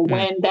 So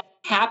when that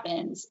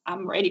happens,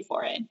 I'm ready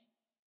for it.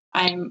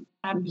 I'm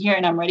here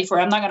and I'm ready for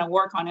it. I'm not going to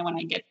work on it when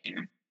I get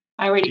there.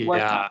 I already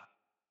worked on it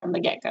from the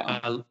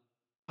get-go.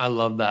 I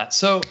love that.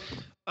 So,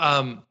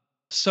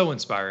 so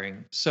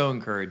inspiring, so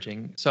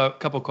encouraging. So a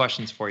couple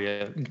questions for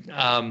you.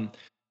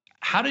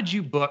 How did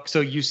you book?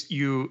 So you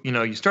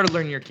started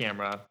learning your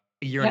camera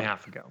a year and a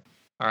half ago.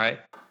 All right.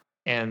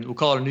 And we'll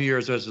call it a New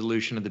Year's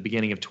resolution at the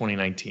beginning of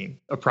 2019,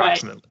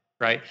 approximately.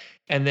 Right.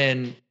 And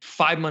then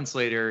 5 months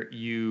later,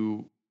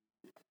 you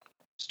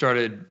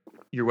started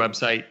your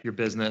website, your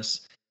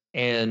business.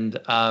 And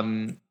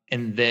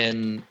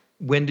then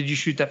when did you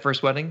shoot that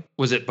first wedding?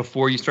 Was it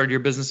before you started your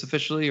business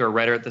officially or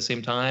right at the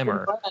same time?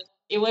 Or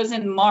it was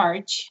in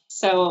March.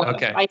 So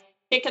I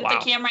picked up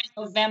the camera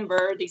in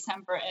November,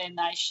 December, and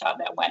I shot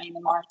that wedding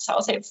in March. So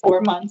I'll say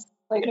 4 months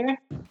later.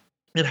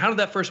 And how did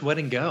that first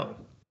wedding go?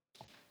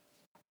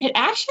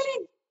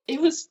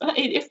 It was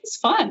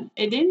fun.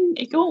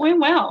 It went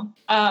well.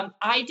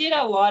 I did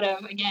a lot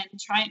of, again,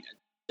 trying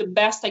the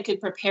best I could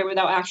prepare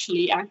without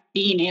actually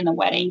being in the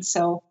wedding.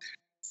 So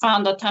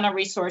found a ton of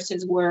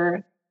resources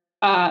where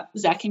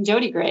Zach and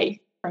Jody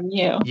Gray from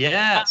you.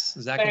 Yes,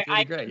 Zach and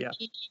Jody Gray, yeah.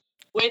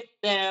 With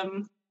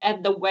them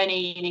at the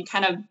wedding and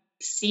kind of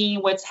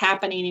seeing what's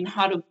happening and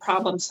how to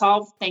problem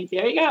solve things.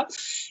 There you go.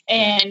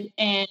 And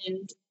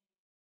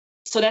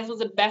so that was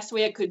the best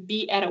way I could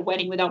be at a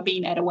wedding without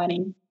being at a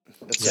wedding.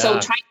 So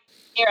trying to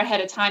prepare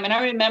ahead of time. And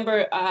I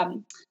remember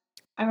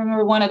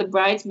one of the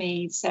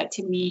bridesmaids said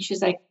to me,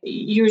 she's like,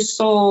 you're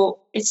so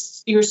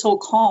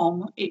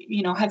calm.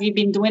 Have you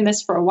been doing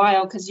this for a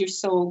while? Because you're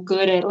so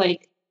good at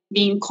like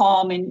being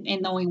calm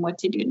and knowing what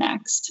to do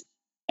next.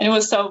 And it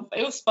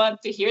was fun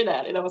to hear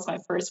that. And that was my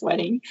first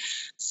wedding.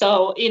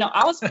 So,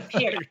 I was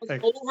prepared. I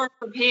was over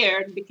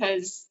prepared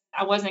because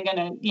I wasn't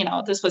going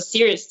to, this was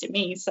serious to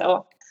me.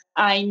 So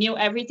I knew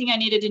everything I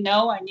needed to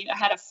know. I knew I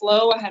had a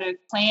flow. I had a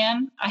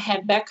plan. I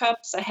had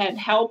backups. I had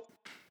help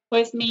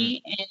with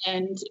me.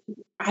 And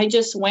I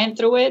just went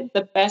through it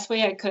the best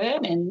way I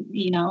could. And,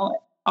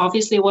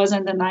 obviously it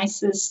wasn't the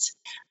nicest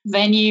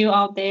venue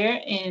out there.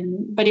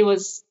 But it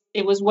was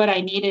what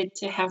I needed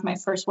to have my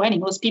first wedding.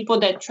 It was people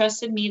that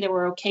trusted me, that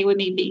were okay with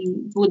me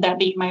with that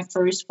being my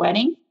first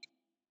wedding.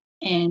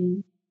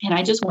 And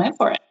I just went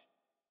for it.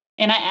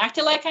 And I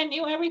acted like I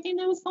knew everything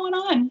that was going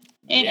on.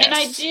 And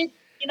I did.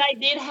 And I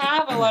did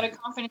have a lot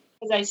of confidence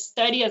because I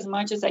studied as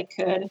much as I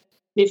could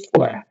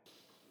before.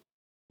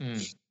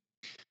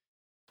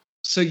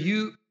 So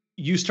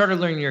you started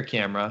learning your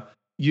camera.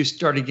 You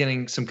started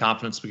getting some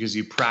confidence because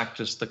you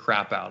practiced the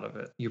crap out of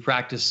it. You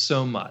practiced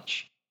so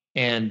much.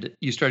 And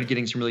you started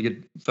getting some really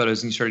good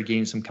photos and you started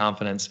gaining some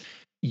confidence.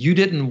 You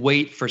didn't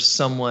wait for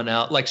someone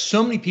else. Like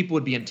so many people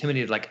would be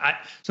intimidated.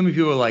 So many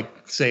people would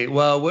say,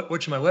 well,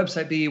 what should my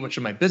website be? What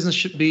should my business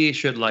should be?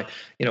 Should what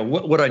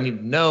do I need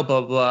to know?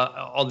 Blah, blah,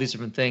 blah, all these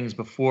different things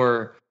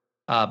before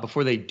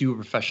they do a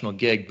professional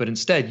gig. But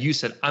instead you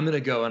said, I'm going to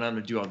go and I'm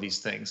going to do all these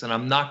things. And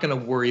I'm not going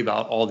to worry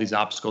about all these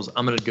obstacles.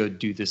 I'm going to go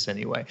do this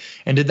anyway.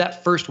 And did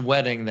that first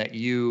wedding that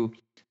you,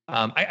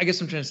 I guess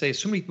I'm trying to say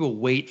so many people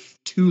wait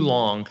too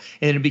long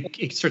and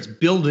it starts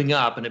building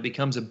up and it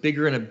becomes a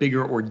bigger and a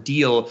bigger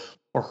ordeal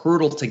or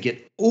hurdle to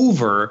get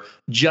over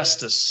just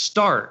to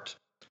start.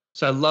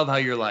 So I love how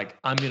you're like,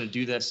 I'm going to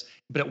do this,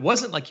 but it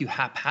wasn't like you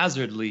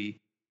haphazardly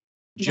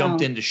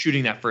jumped into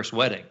shooting that first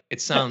wedding.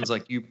 It sounds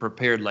like you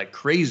prepared like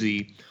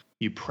crazy,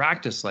 you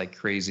practiced like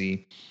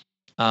crazy,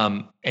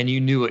 and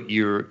you knew what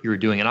you were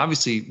doing. And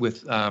obviously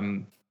with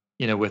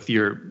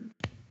your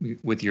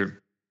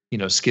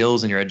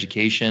skills and your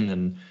education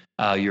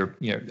and you're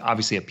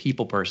obviously a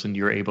people person,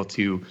 you're able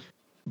to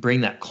bring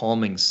that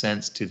calming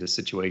sense to the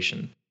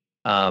situation.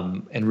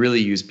 And really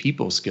use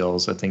people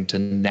skills, I think, to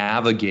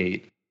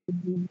navigate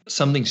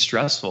something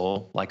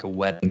stressful like a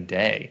wedding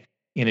day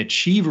and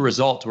achieve a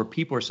result where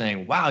people are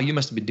saying, wow, you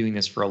must have been doing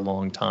this for a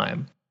long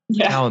time.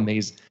 Yeah. How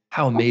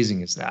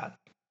amazing is that?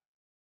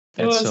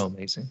 That's so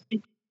amazing.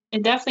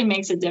 It definitely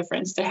makes a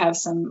difference to have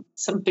some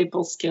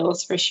people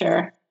skills for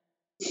sure.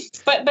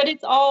 But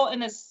it's all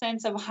in a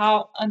sense of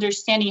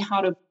understanding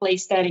how to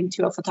place that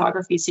into a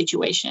photography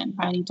situation,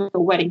 right? Into a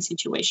wedding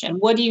situation.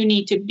 What do you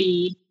need to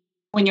be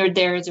when you're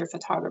there as your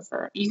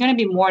photographer? You're going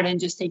to be more than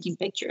just taking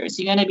pictures.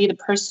 You're going to be the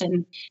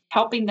person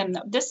helping them.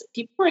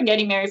 People are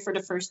getting married for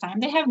the first time.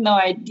 They have no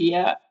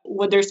idea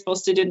what they're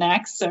supposed to do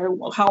next or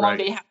how long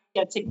they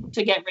have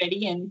to get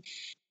ready and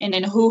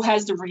then who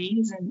has the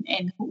rings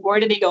and where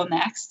do they go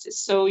next.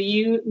 So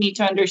you need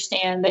to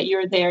understand that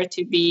you're there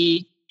to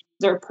be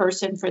their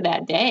person for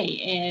that day.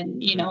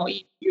 And,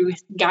 you're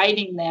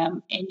guiding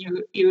them and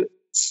you're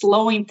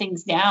slowing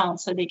things down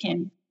so they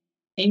can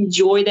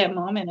enjoy that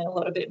moment a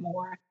little bit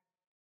more.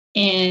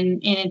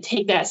 And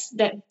take that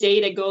day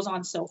that goes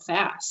on so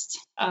fast.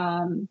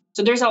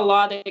 So there's a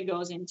lot that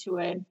goes into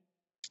it.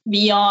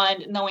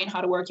 beyond knowing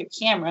how to work your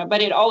camera.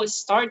 But it always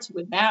starts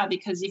with that,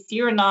 because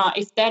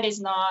if that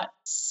is not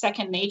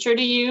second nature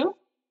to you,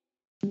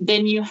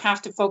 then you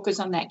have to focus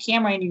on that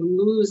camera, and you're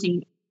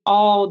losing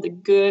all the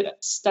good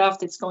stuff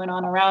that's going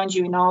on around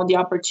you and all the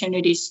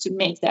opportunities to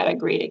make that a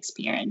great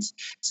experience.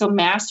 So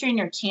mastering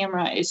your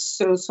camera is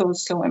so, so,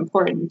 so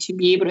important to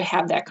be able to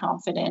have that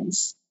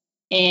confidence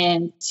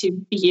and to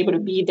be able to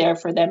be there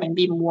for them and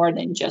be more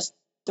than just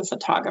the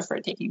photographer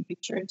taking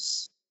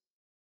pictures.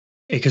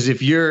 Because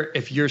if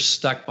you're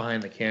stuck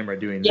behind the camera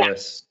doing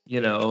this,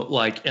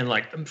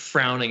 like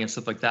frowning and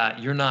stuff like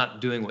that, you're not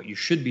doing what you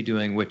should be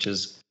doing, which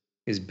is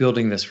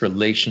building this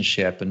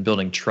relationship and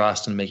building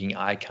trust and making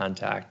eye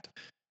contact.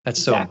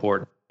 That's so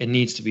important. It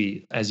needs to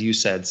be, as you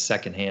said,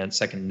 second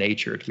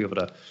nature to be able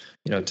to,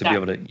 be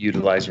able to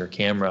utilize your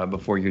camera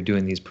before you're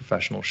doing these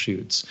professional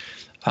shoots.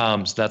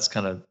 So that's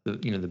kind of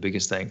the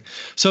biggest thing.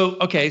 So,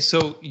 okay.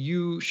 So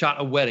you shot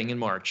a wedding in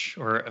March,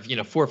 or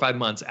 4 or 5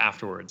 months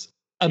afterwards.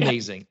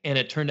 Amazing. And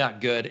it turned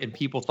out good. And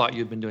people thought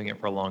you'd been doing it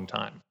for a long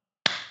time.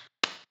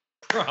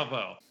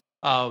 Bravo.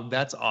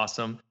 That's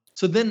awesome.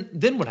 So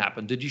then what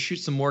happened? Did you shoot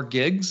some more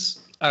gigs?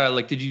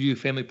 Did you do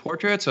family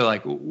portraits,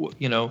 or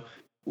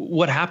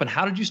what happened?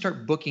 How did you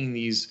start booking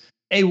these?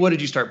 What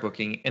did you start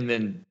booking? And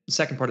then the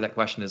second part of that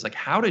question is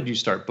how did you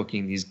start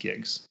booking these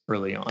gigs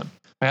early on?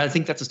 I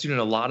think that's I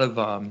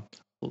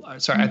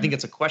think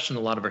it's a question a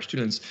lot of our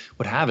students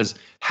would have is,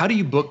 how do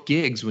you book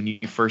gigs when you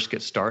first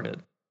get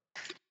started?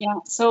 Yeah.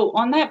 So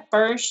on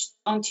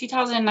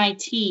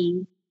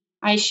 2019,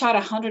 I shot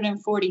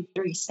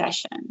 143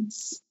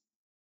 sessions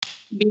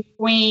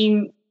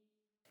between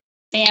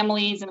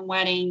families and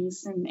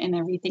weddings and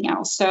everything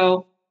else.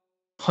 So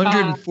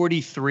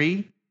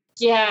 143?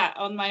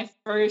 On my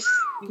first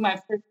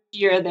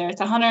year there, it's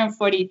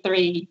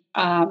 143.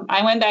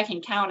 I went back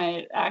and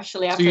counted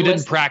actually. After so you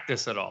didn't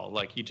practice at all?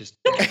 Like you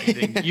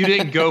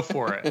didn't go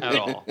for it at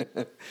all?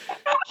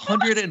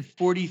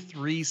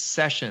 143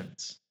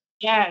 sessions.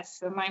 Yes.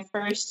 So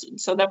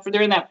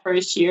during that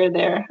first year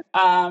there.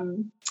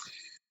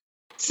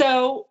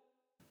 So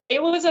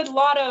it was a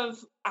lot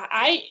of,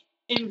 I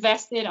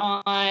invested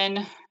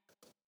on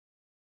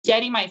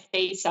getting my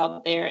face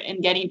out there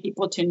and getting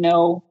people to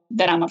know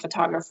that I'm a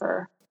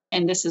photographer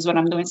and this is what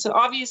I'm doing. So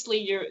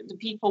obviously the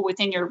people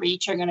within your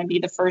reach are going to be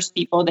the first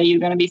people that you're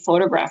going to be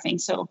photographing.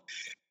 So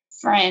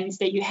friends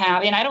that you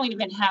have, and I don't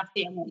even have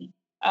family,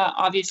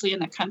 obviously in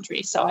the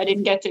country. So I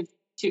didn't get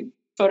to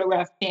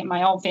photograph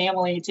my own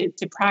family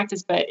to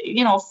practice, but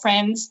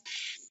friends.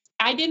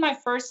 I did my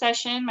first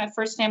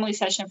family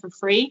session for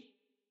free.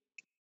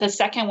 The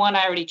second one,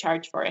 I already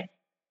charged for it.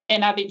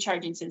 And I've been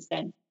charging since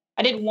then.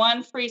 I did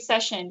one free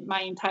session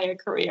my entire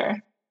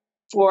career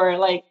for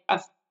like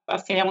a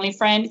family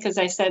friend, because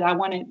I said I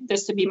wanted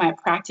this to be my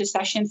practice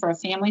session for a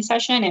family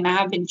session. And I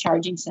have been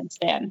charging since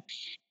then.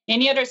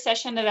 Any other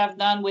session that I've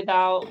done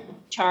without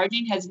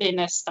charging has been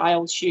a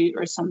style shoot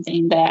or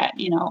something that,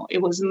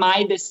 it was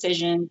my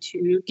decision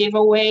to give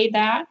away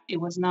that.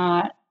 It was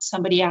not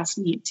somebody asked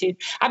me to.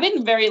 I've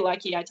been very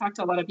lucky. I talked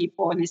to a lot of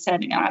people and they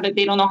said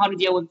they don't know how to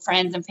deal with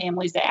friends and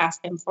families that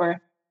ask them for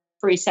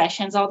free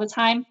sessions all the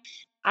time.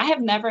 I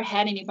have never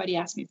had anybody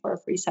ask me for a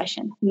free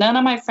session. None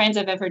of my friends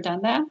have ever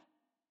done that.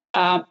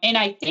 And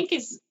I think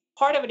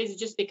part of it is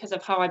just because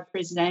of how I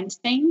present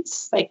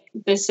things. Like,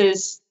 this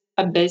is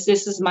a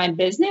business, this is my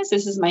business,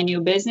 this is my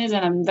new business,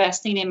 and I'm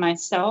investing in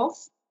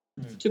myself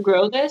to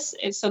grow this.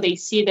 And so they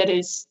see that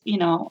there's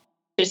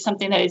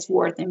something that is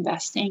worth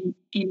investing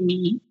in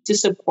me to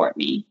support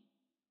me.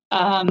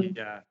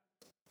 But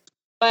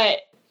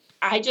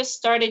I just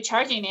started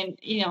charging, and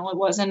it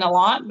wasn't a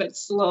lot, but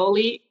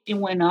slowly it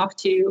went up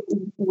to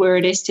where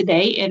it is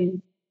today.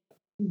 And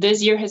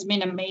this year has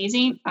been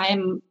amazing.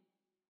 I'm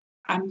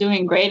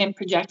doing great and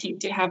projecting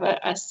to have a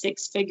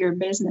 6-figure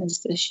business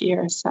this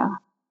year. So,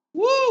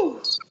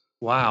 woo!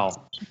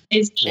 Wow!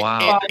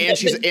 Wow! And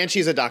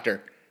she's a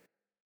doctor.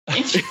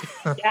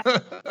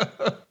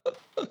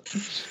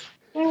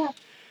 Yeah.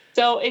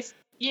 So it's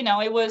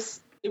it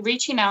was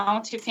reaching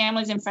out to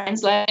families and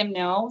friends, let them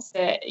know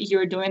that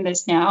you're doing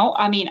this now.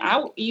 I mean,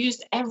 I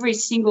used every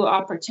single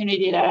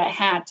opportunity that I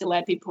had to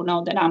let people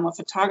know that I'm a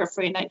photographer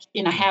and I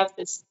have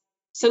this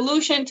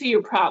solution to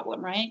your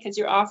problem, right? Because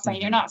you're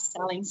not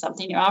selling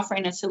something, you're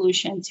offering a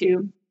solution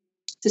to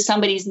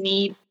somebody's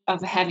need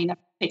of having a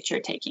picture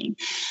taking.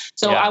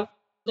 So I went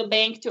to the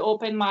bank to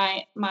open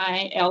my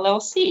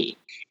LLC,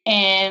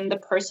 and the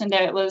person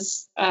that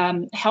was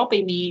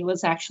helping me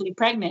was actually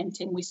pregnant,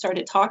 and we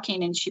started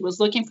talking, and she was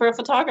looking for a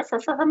photographer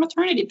for her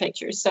maternity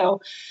pictures. So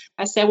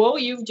I said, well,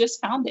 you've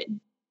just found it.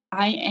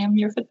 I am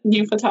your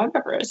new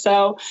photographer.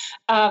 So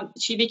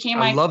she became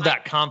my. I love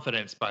that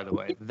confidence, by the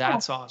way.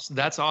 That's awesome.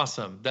 That's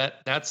awesome.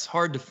 That's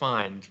hard to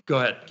find. Go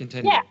ahead,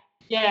 continue.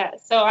 Yeah.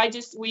 So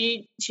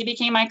she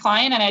became my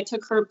client, and I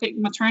took her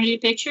maternity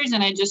pictures,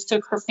 and I just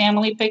took her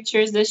family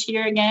pictures this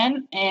year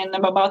again. And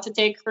I'm about to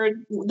take her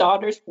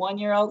daughter's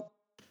 1-year-old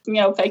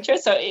picture.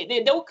 So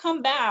they'll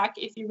come back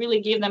if you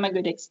really give them a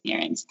good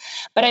experience.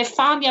 But I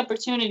found the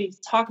opportunity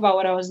to talk about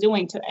what I was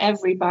doing to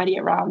everybody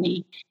around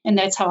me. And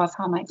that's how I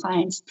found my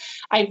clients.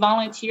 I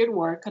volunteered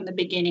work in the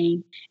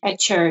beginning at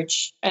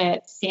church,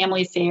 at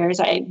family fairs.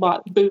 I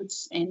bought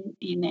booths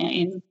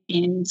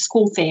in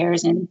school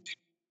fairs. And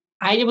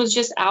I was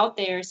just out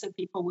there so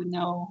people would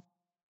know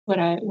what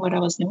I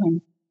was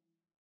doing.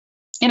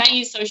 And I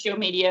use social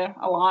media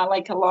a lot,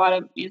 like a lot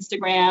of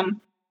Instagram,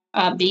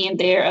 being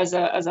there as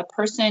a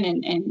person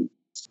and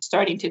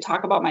starting to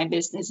talk about my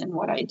business and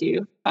what I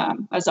do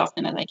as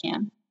often as I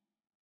can.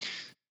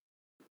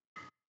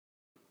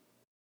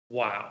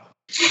 Wow.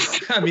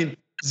 I mean,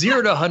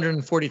 0 to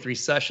 143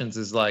 sessions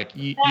is like,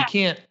 you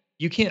can't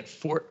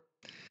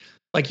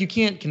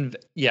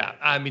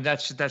I mean,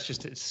 that's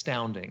just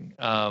astounding.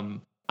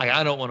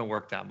 I don't want to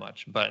work that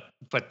much, but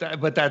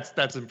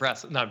that's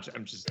impressive. No,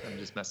 I'm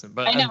just messing.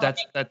 But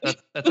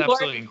that's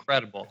absolutely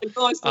incredible.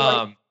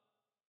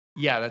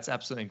 Yeah, that's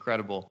absolutely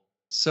incredible.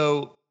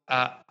 So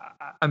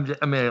I'm just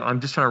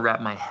trying to wrap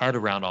my head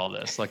around all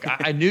this. Like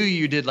I knew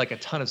you did like a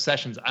ton of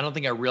sessions. I don't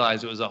think I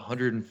realized it was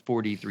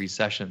 143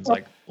 sessions.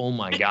 Like, oh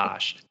my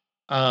gosh.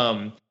 Are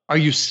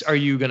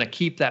you going to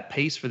keep that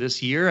pace for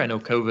this year? I know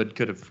COVID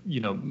could have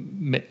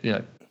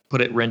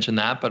put a wrench in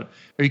that, but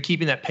are you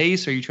keeping that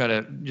pace? Or are you trying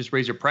to just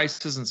raise your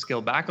prices and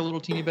scale back a little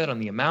teeny bit on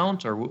the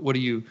amount, or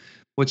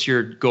what's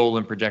your goal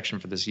and projection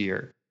for this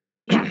year?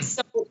 Yeah,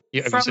 so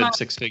you said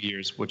 6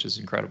 figures, which is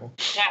incredible.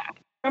 Yeah,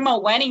 from a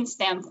wedding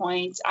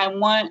standpoint,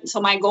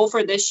 so my goal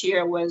for this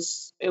year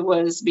was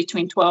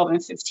between 12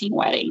 and 15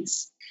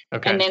 weddings.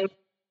 Okay. And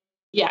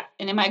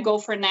then my goal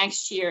for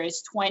next year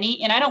is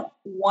 20, and I don't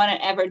want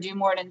to ever do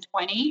more than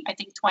 20. I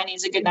think 20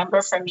 is a good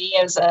number for me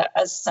as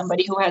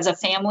somebody who has a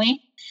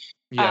family.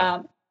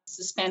 Yeah.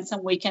 To spend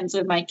some weekends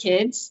with my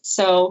kids.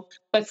 So,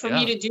 but for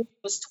me to do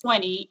those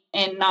 20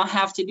 and not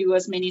have to do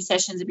as many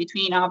sessions in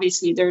between,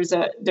 obviously there's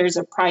a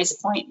price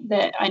point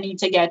that I need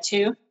to get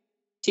to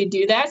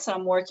do that. So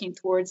I'm working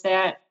towards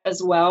that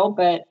as well.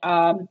 But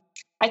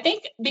I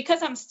think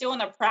because I'm still in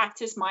a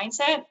practice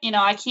mindset,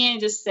 I can't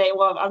just say,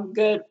 well, I'm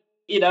good,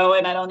 and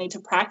I don't need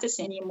to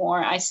practice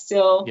anymore. I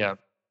still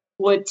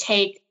would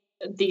take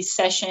these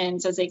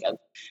sessions as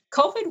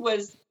COVID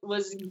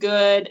was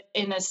good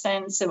in the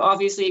sense of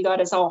obviously it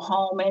got us all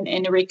home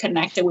and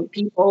reconnected with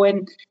people.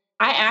 And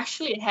I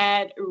actually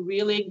had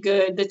really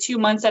good, the 2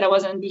 months that I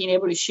wasn't being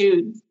able to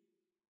shoot,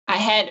 I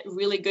had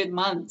really good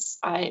months.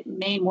 I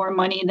made more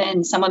money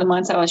than some of the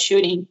months I was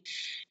shooting.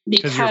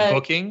 Because you're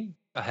booking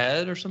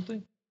ahead or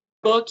something?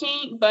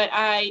 Booking, but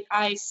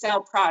I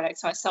sell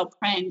products. So I sell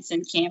prints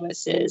and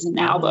canvases and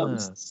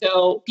albums.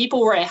 So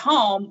people were at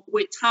home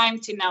with time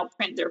to now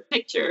print their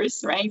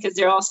pictures, right? Because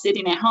they're all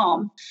sitting at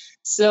home.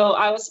 So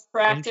I was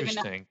proactive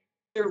enough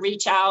to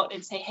reach out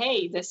and say,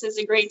 hey, this is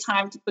a great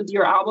time to put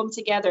your album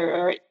together.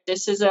 Or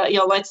this is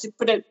let's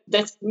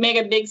make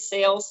a big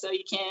sale so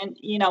you can,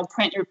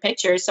 print your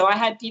pictures. So I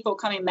had people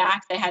coming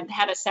back that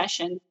had a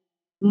session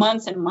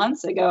months and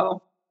months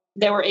ago.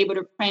 They were able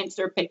to print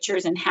their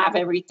pictures and have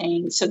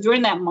everything. So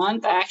during that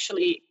month, I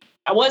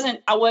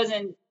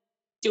wasn't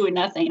doing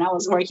nothing. I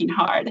was working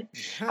hard.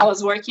 I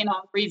was working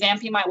on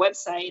revamping my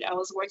website. I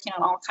was working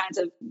on all kinds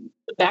of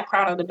the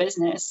background of the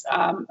business.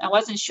 I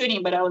wasn't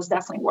shooting, but I was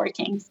definitely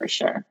working for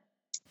sure.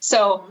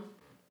 So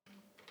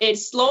it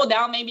slowed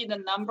down maybe the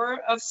number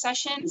of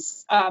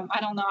sessions. I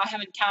don't know. I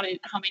haven't counted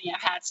how many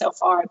I've had so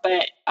far,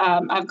 but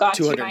I've got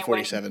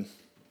 247.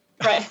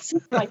 Right.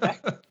 Like that.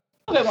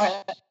 A little bit more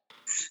than that.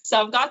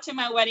 So I've got to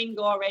my wedding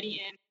goal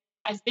already, and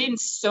I've been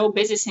so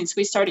busy since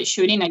we started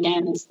shooting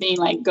again. It's been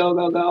like go,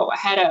 go, go. I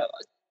had a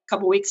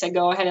couple weeks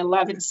ago, I had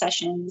 11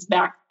 sessions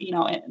back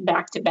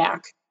to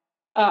back.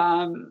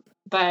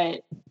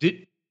 But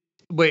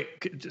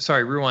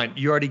sorry, rewind.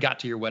 You already got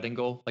to your wedding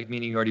goal? Like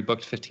meaning you already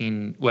booked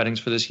 15 weddings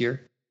for this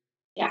year?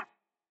 Yeah.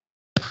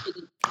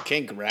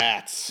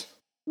 Congrats.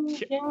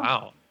 Yeah.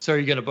 Wow. So are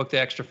you going to book the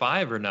extra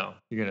 5 or no?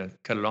 You're going to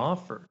cut it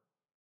off or?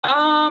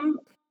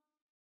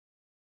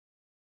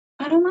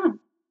 I don't know.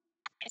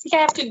 I think I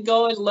have to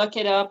go and look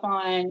it up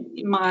on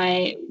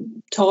my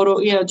total,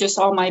 just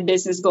all my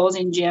business goals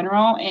in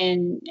general.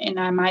 And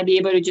I might be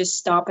able to just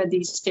stop at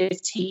these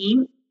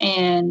 15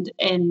 and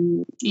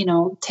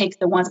take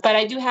the ones. But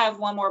I do have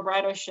one more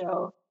bridal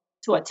show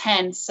to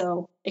attend,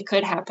 so it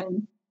could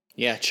happen.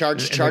 Yeah,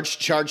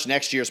 charge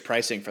next year's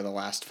pricing for the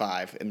last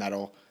 5, and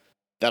that'll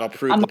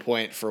prove the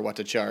point for what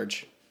to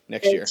charge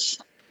next year.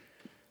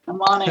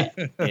 I'm on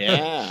it.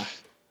 Yeah.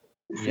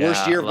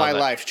 Worst year of my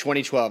life,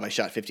 2012. I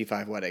shot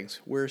 55 weddings.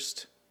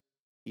 Worst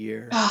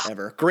year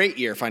ever. Great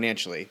year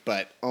financially,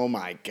 but oh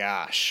my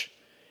gosh.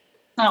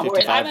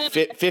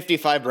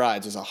 55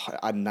 brides is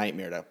a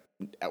nightmare to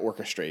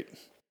orchestrate.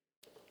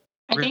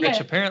 I think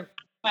apparently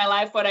my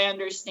life, what I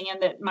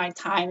understand that my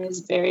time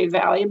is very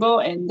valuable,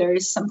 and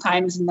there's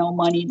sometimes no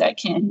money that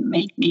can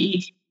make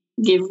me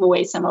give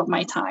away some of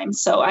my time.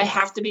 So I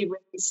have to be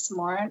really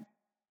smart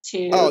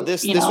to. Oh,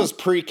 this was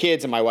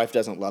pre-kids, and my wife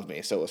doesn't love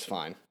me, so it was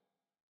fine.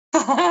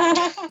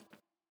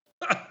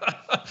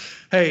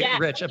 Hey, yeah,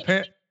 Rich,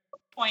 apparently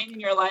point in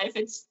your life,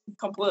 it's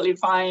completely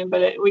fine.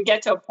 But we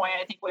get to a point,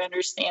 I think we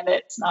understand that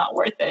it's not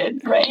worth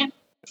it, right?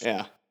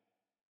 Yeah.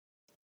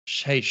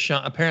 Hey,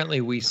 Sean,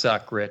 apparently we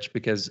suck, Rich,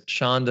 because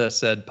Shonda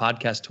said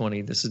podcast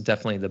 20. This is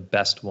definitely the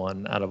best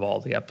one out of all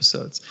the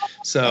episodes.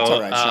 So That's all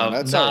right, Sean.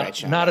 That's all right,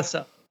 Sean. Not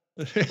a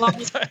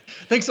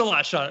Thanks a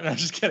lot, Sean. I'm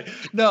just kidding.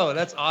 No,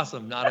 that's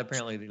awesome. Not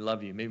apparently they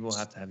love you. Maybe we'll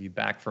have to have you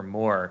back for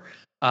more.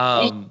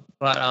 Well,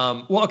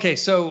 okay.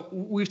 So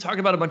we've talked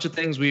about a bunch of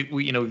things.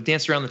 We've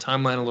danced around the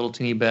timeline a little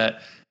teeny bit.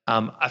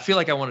 I feel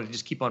like I wanted to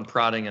just keep on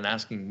prodding and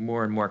asking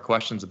more and more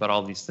questions about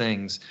all these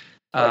things.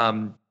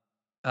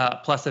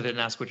 Plus, I didn't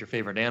ask what your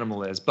favorite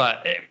animal is,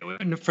 but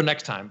for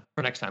next time.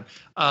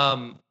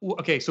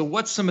 Okay, so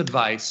what's some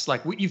advice?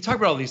 Like you've talked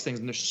about all these things,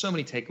 and there's so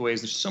many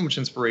takeaways. There's so much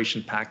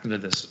inspiration packed into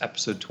this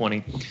episode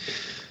 20.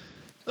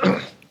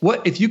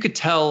 What if you could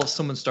tell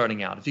someone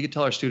starting out? If you could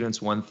tell our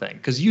students one thing,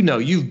 because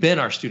you've been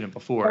our student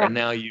before, and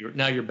now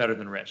you're better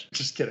than Rich.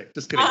 Just kidding,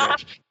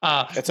 Rich.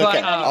 It's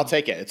okay. I'll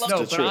take it. It's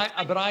the truth.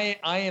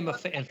 I am a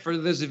fan. And for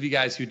those of you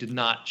guys who did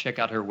not check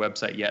out her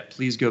website yet,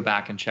 please go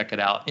back and check it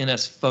out.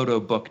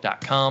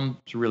 nsphotobook.com.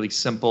 It's really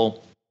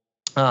simple,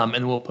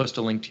 and we'll post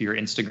a link to your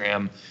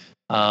Instagram,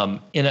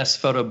 NS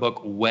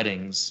Photobook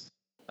Weddings,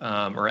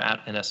 or at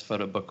NS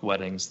Photobook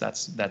Weddings.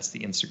 That's the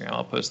Instagram.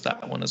 I'll post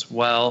that one as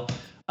well.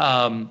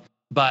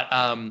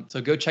 So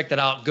go check that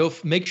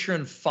out. Make sure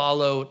and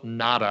follow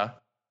Nada.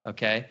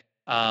 Okay.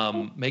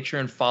 Make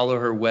sure and follow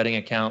her wedding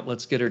account.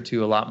 Let's get her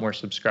to a lot more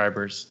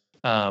subscribers.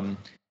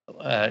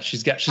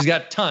 She's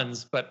got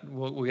tons, but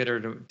we'll get her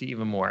to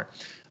even more.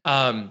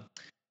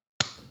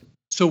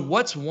 So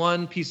what's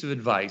one piece of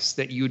advice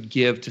that you would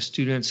give to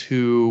students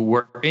who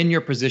were in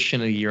your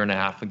position a year and a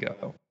half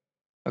ago?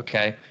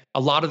 Okay. A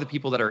lot of the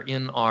people that are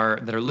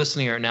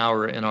listening right now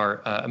are in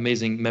our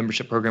amazing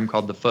membership program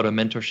called the Photo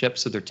Mentorship.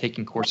 So they're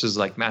taking courses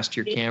like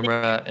Master Your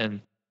Camera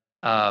and,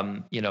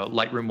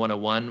 Lightroom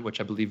 101, which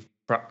I believe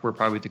were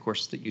probably the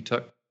courses that you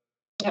took.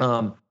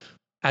 Yep.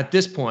 At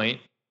this point,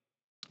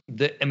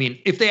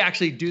 if they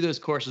actually do those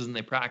courses and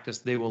they practice,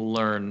 they will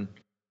learn.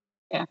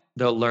 Yeah.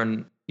 They'll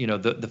learn,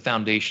 the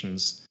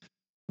foundations.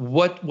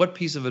 What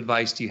piece of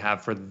advice do you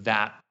have for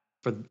that?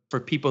 For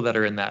people that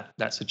are in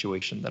that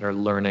situation, that are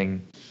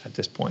learning at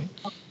this point?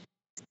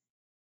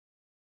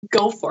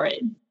 Go for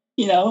it.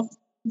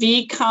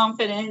 Be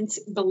confident,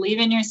 believe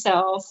in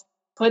yourself,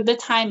 put the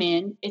time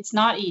in. It's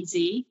not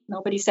easy.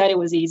 Nobody said it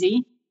was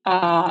easy,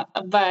 but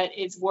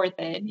it's worth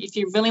it. If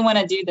you really want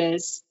to do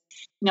this,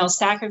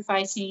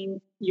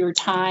 sacrificing your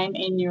time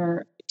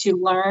to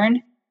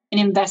learn and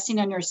investing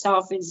in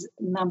yourself is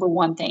number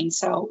one thing.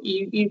 So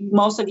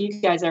most of you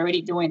guys are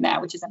already doing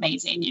that, which is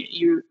amazing.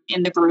 You're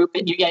in the group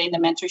and you're getting the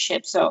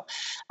mentorship. So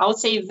I would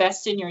say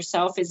invest in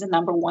yourself is the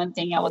number one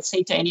thing I would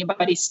say to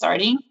anybody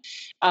starting.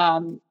 I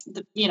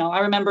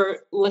remember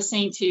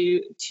listening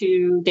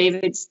to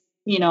David's,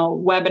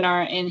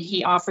 webinar, and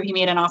he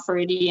made an offer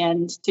at the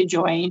end to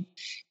join.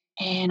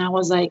 And I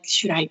was like,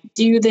 should I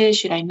do this?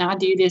 Should I not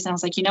do this? And I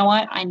was like, you know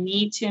what? I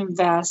need to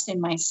invest in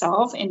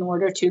myself in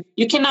order to,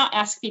 you cannot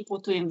ask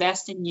people to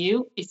invest in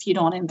you if you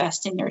don't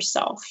invest in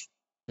yourself.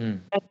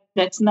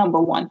 That's number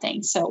one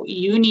thing. So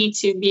you need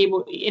to be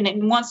able, and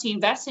then once you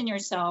invest in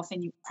yourself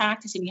and you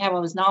practice and you have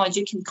all this knowledge,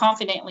 you can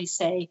confidently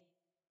say,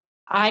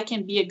 I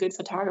can be a good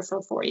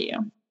photographer for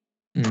you.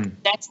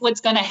 That's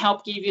what's going to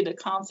help give you the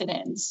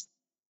confidence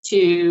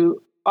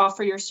to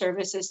offer your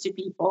services to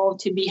people,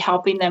 to be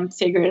helping them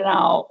figure it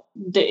out,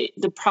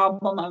 the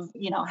problem of,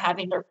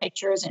 having their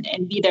pictures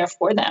and be there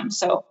for them.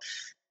 So,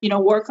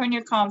 work on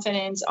your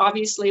confidence,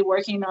 obviously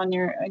working on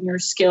your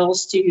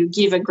skills to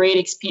give a great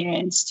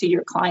experience to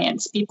your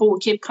clients. People will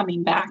keep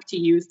coming back to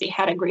you if they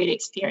had a great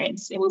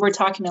experience. And we were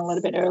talking a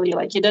little bit earlier,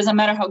 like it doesn't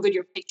matter how good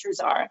your pictures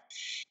are.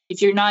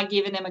 If you're not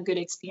giving them a good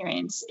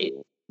experience,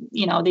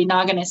 they're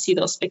not going to see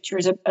those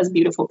pictures as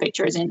beautiful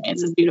pictures and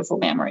as beautiful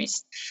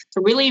memories.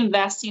 So really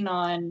investing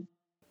on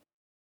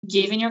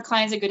giving your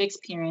clients a good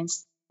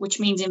experience, which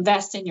means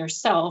invest in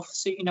yourself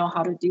so you know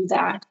how to do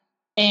that.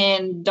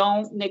 And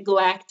don't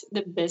neglect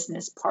the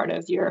business part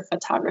of your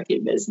photography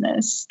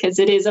business, because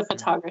it is a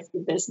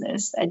photography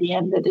business at the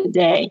end of the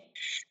day.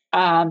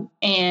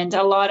 And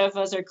a lot of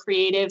us are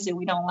creatives and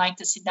we don't like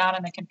to sit down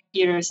on the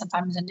computer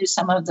sometimes and do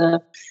some of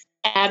the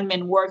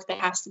admin work that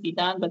has to be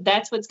done, but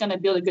that's what's going to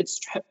build a good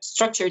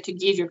structure to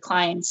give your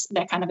clients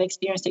that kind of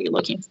experience that you're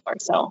looking for.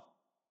 So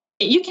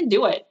you can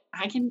do it.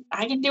 I can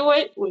do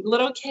it with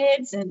little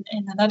kids and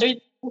another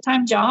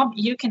full-time job.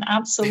 You can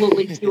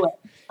absolutely do it.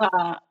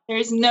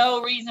 There's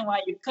no reason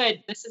why you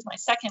could. This is my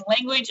second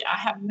language. I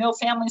have no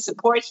family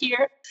support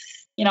here.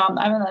 I'm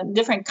in a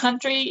different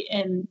country,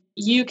 and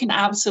you can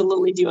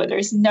absolutely do it.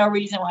 There's no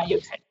reason why you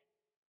could.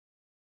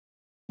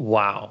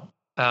 Wow.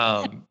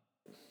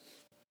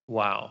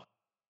 Wow.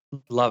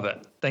 Love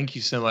it. Thank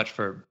you so much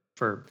for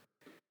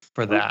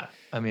that.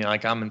 I mean,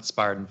 I'm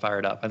inspired and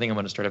fired up. I think I'm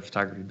going to start a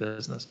photography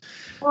business.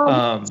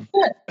 You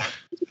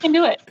can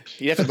do it.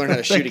 You have to learn how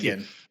to shoot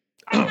again.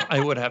 I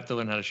would have to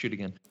learn how to shoot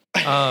again.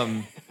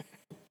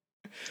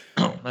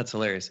 That's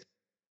hilarious.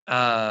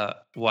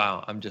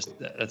 Wow,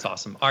 that's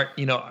awesome. Art,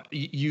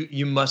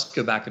 you must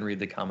go back and read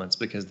the comments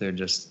because they're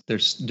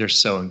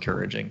so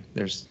encouraging.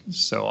 They're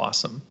so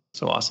awesome.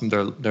 So awesome.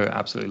 They're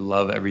absolutely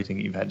love everything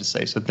you've had to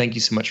say. So thank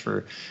you so much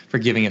for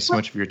giving us so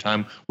much of your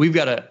time. We've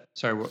got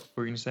sorry, what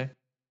were you going to say?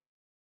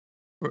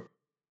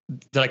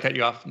 Did I cut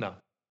you off? No.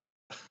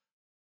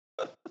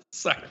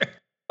 Sorry.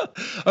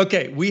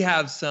 Okay, we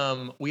have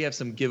some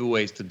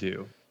giveaways to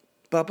do.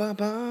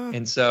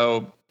 And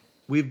so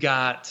we're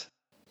going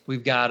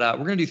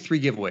to do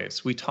 3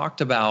 giveaways. We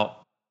talked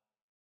about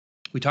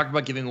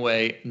giving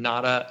away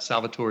Nada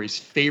Salvatore's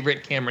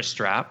favorite camera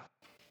strap.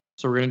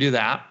 So we're going to do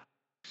that.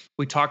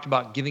 We talked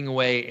about giving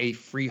away a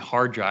free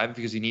hard drive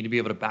because you need to be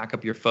able to back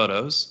up your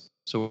photos.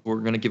 So we're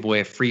going to give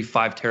away a free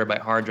 5 terabyte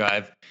hard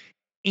drive.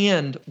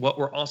 And what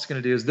we're also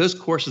going to do is those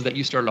courses that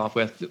you started off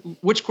with.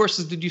 Which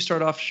courses did you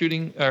start off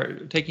shooting or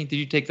taking? Did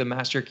you take the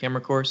master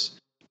camera course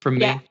from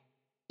me? Yeah.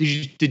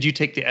 Did you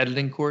take the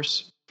editing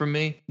course from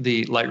me?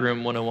 The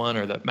Lightroom 101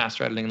 or the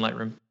master editing in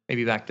Lightroom?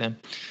 Maybe back then.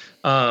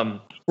 We're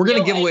going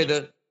to give away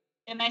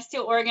And I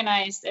still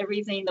organized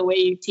everything the way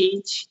you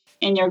teach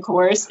in your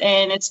course.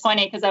 And it's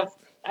funny because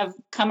I've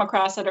come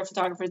across other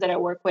photographers that I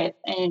work with,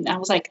 and I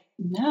was like,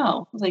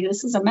 no, I was like,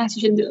 this is a mess.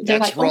 You should do. They're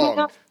That's like, wrong. Oh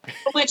my God,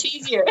 so much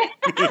easier.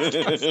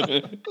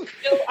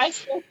 So I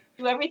still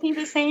do everything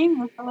the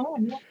same.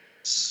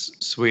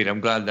 Sweet.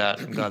 I'm glad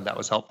that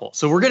was helpful.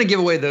 So we're going to give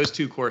away those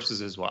 2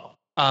 courses as well.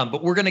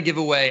 But we're going to give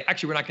away.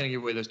 Actually, we're not going to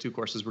give away those 2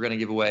 courses. We're going to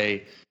give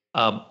away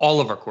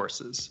all of our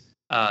courses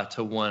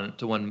to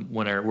one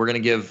winner. We're going to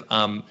give.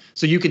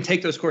 So you can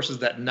take those courses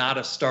that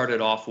Nada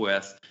started off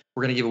with.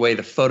 We're going to give away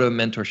the photo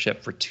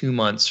mentorship for 2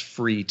 months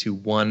free to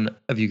one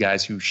of you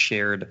guys who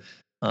shared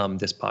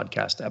this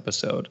podcast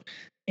episode,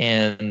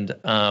 and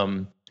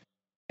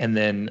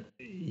then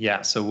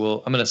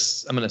so I'm gonna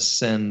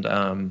send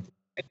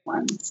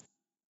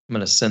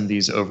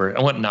these over.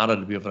 I want Nada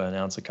to be able to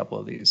announce a couple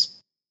of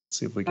these.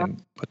 See if we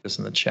can put this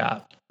in the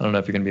chat. I don't know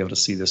if you're going to be able to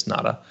see this,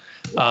 Nada.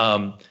 So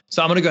I'm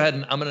going to go ahead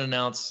and I'm going to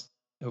announce.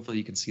 Hopefully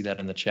you can see that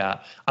in the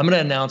chat. I'm going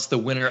to announce the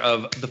winner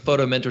of the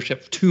photo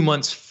mentorship 2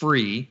 months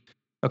free.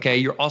 Okay,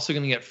 you're also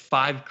going to get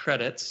 5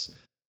 credits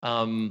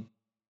to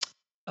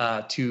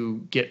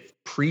get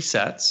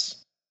presets,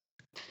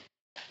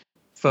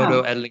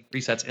 photo editing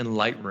presets in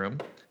Lightroom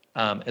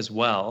as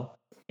well.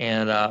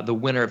 And the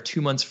winner of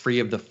 2 months free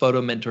of the photo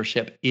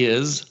mentorship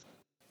is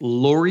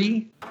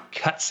Lori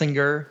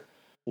Cutzinger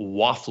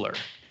Waffler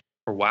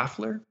or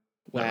Waffler.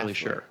 Not really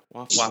sure.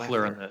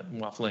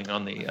 Waffling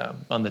on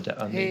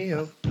the.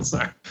 Hey-o.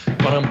 Sorry.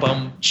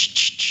 Bum.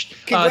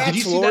 Congrats, did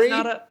you see Lori. that,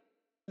 Nada?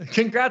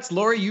 Congrats,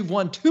 Lori. You've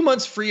won 2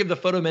 months free of the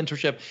photo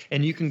mentorship,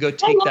 and you can go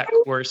take that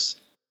course,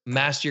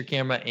 Master Your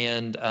Camera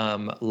and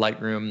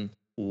Lightroom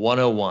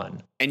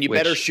 101. And you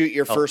better shoot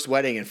your first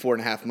wedding in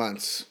 4.5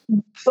 months.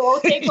 So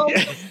take over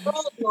the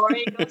world,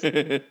 Lori.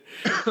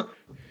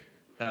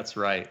 That's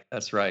right.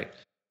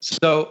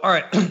 So, all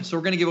right. So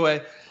we're going to give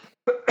away.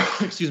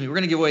 Excuse me. We're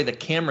going to give away the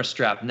camera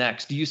strap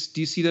next. Do you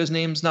see those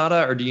names,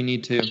 Nada, or do you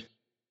need to?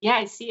 Yeah,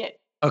 I see it.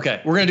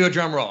 Okay, we're gonna do a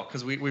drum roll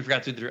because I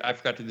forgot to do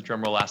the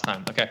drum roll last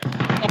time. Okay,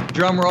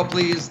 drum roll,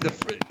 please.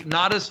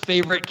 Nada's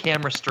favorite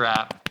camera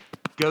strap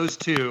goes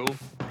to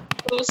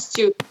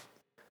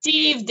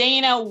Steve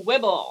Dana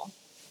Wibble.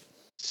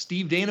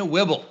 Steve Dana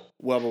Wibble.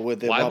 Wibble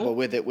with it, wobble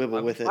with it,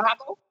 wibble with it.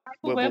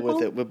 Wibble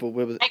with it, wibble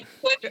with it. I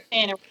could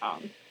say it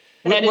wrong.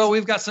 Well,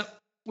 we've got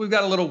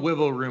a little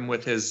wibble room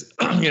with his,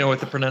 with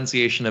the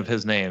pronunciation of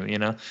his name,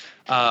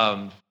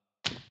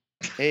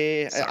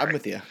 Hey, I'm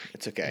with you.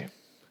 It's okay.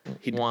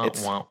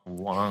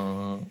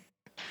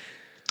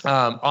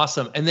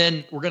 Awesome. And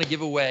then we're going to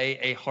give away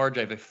a hard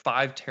drive, a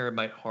 5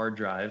 terabyte hard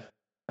drive.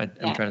 I'm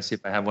trying to see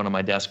if I have one on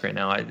my desk right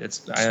now. I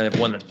have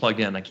one that's plugged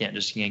in. I can't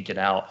just yank it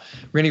out.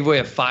 We're going to give away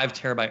a 5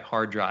 terabyte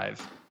hard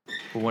drive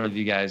for one of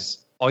you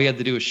guys. All you have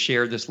to do is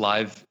share this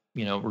live,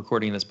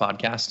 recording this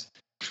podcast,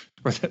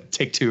 or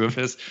take 2 of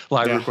his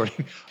live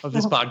recording of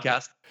this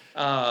podcast.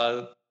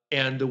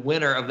 And the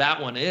winner of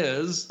that one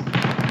is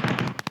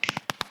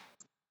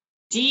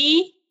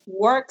D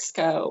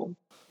Worksco.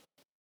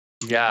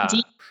 Yeah.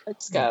 D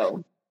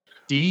Worksco.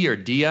 D or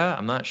Dia?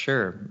 I'm not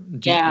sure.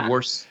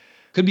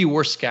 Could be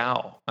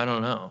Worskow. I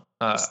don't know.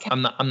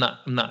 I'm not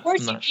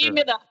sure.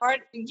 The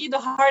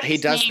hardest He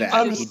does name.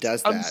 that. He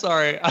does that. I'm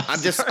sorry. I'm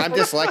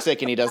dyslexic,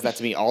 and he does that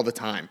to me all the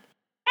time.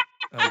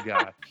 Oh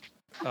God.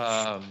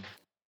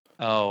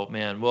 Oh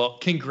man. Well,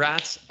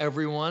 congrats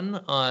everyone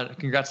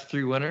congrats to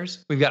 3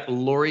 winners. We've got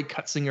Lori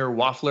Cutzinger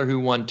Waffler, who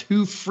won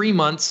 2 free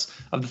months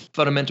of the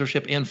photo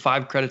mentorship and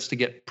 5 credits to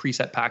get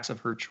preset packs of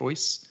her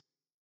choice.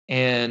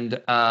 And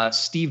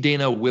Steve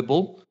Dana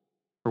Wibble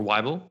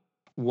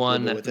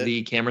won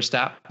the camera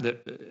strap, the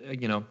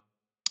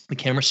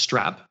camera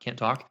strap, can't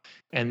talk.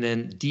 And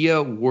then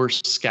Dia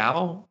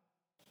Worskow,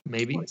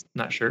 maybe,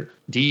 not sure.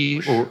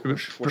 Dia,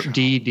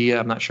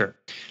 I'm not sure.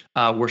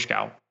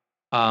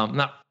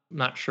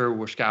 not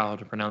sure how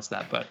to pronounce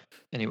that, but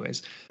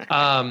anyways.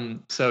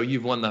 So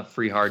you've won the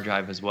free hard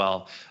drive as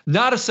well.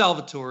 Nada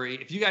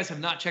Salvatore. If you guys have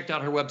not checked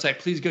out her website,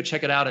 please go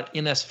check it out at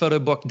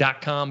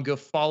nsphotobook.com. Go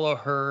follow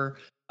her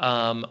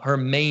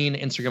main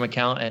Instagram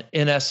account at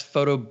NS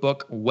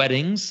Photobook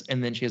Weddings.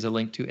 And then she has a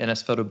link to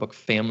NS Photobook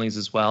Families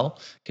as well,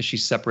 because she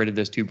separated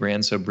those two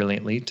brands so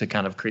brilliantly to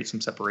kind of create some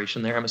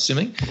separation there, I'm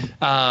assuming.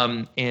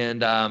 And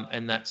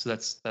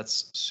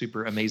that's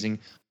super amazing.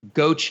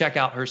 Go check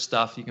out her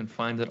stuff. You can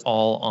find it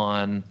all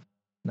on,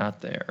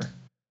 not there.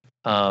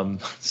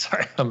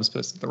 Sorry, I'm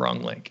supposed to hit the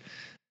wrong link.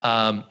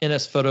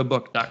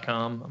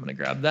 nsphotobook.com. I'm going to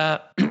grab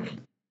that.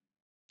 I'm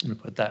going to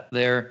put that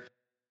there.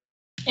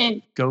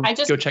 And go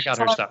check out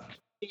her stuff.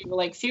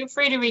 Like, feel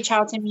free to reach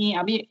out to me.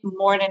 I'll be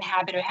more than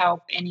happy to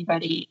help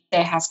anybody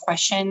that has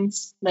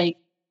questions. Like,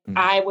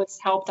 I was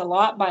helped a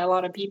lot by a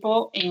lot of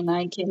people, and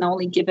I can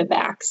only give it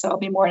back. So I'll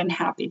be more than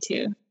happy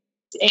to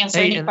answer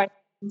any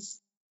questions,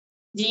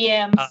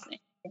 DMs.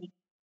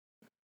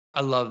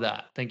 I love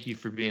that. Thank you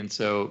for being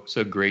so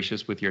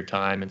gracious with your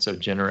time and so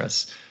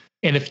generous.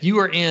 And if you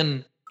are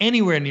in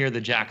anywhere near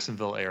the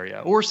Jacksonville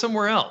area or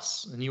somewhere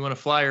else, and you want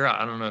to fly her out,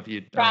 I don't know if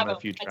you travel.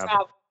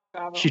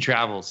 She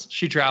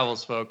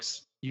travels,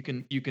 folks. You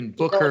can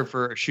book her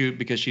for a shoot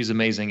because she's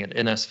amazing at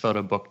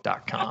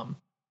nsphotobook.com.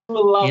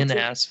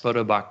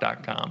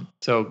 nsphotobook.com.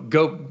 So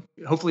go.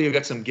 Hopefully you'll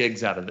get some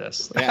gigs out of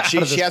this. Yeah, she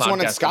has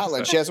one in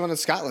Scotland. She has one in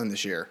Scotland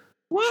this year.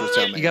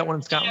 What? You got one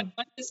in Scotland? Yeah,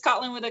 I went to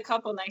Scotland with a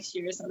couple next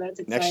year, so that's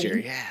exciting. Next year,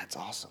 yeah, it's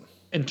awesome.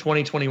 In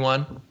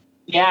 2021?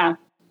 Yeah.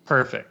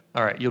 Perfect.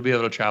 All right, you'll be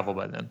able to travel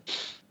by then.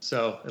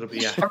 So it'll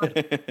be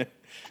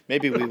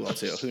Maybe we will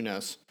too. Who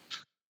knows?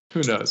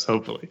 Who knows?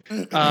 Hopefully.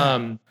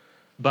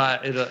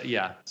 But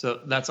so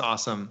that's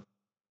awesome.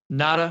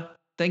 Nada,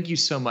 thank you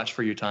so much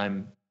for your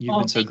time. You've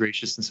been so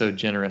gracious and so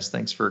generous.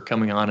 Thanks for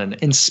coming on and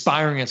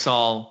inspiring us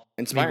all.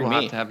 Inspiring me.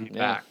 We'll have to have you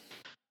back.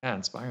 Yeah,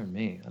 inspiring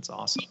me. That's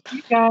awesome.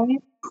 You guys.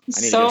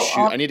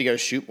 I need to go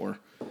shoot more.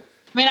 I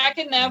mean, I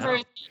could never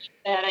think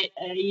that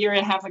a year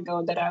and a half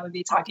ago that I would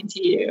be talking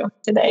to you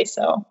today.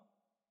 So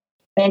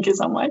thank you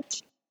so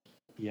much.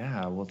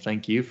 Yeah, well,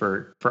 thank you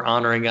for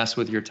honoring us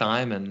with your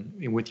time and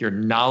with your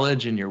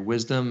knowledge and your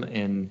wisdom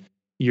and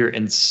your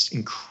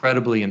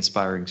incredibly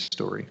inspiring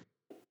story.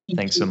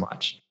 Thanks so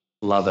much.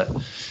 Love it.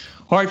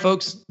 All right,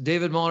 folks.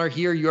 David Molnar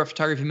here, your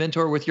photography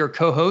mentor, with your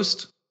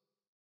co-host,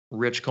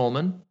 Rich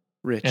Coleman.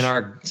 And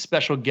our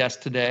special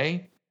guest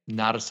today,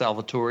 Nada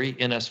Salvatore,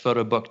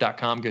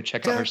 nsphotobook.com. Go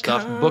check out her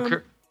stuff.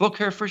 Book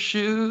her for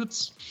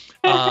shoots.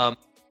 And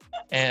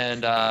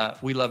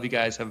we love you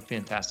guys. Have a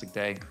fantastic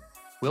day.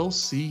 We'll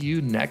see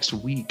you next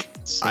week.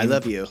 I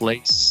love you.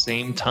 Place,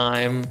 same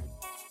time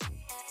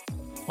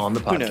on the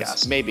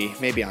podcast. Who knows?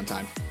 Maybe on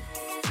time.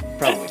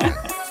 Probably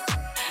not.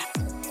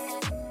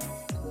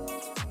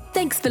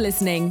 Thanks for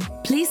listening.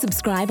 Please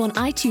subscribe on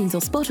iTunes or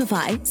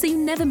Spotify so you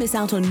never miss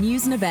out on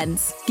news and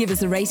events. Give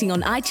us a rating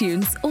on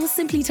iTunes or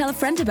simply tell a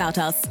friend about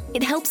us.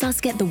 It helps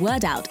us get the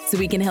word out so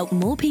we can help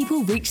more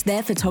people reach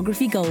their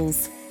photography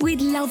goals.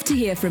 We'd love to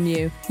hear from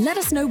you. Let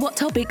us know what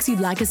topics you'd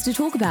like us to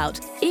talk about.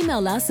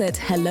 Email us at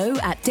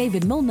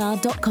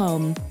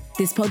hello@davidmolnar.com.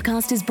 This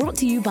podcast is brought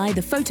to you by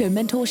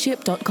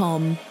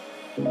thephotomentorship.com.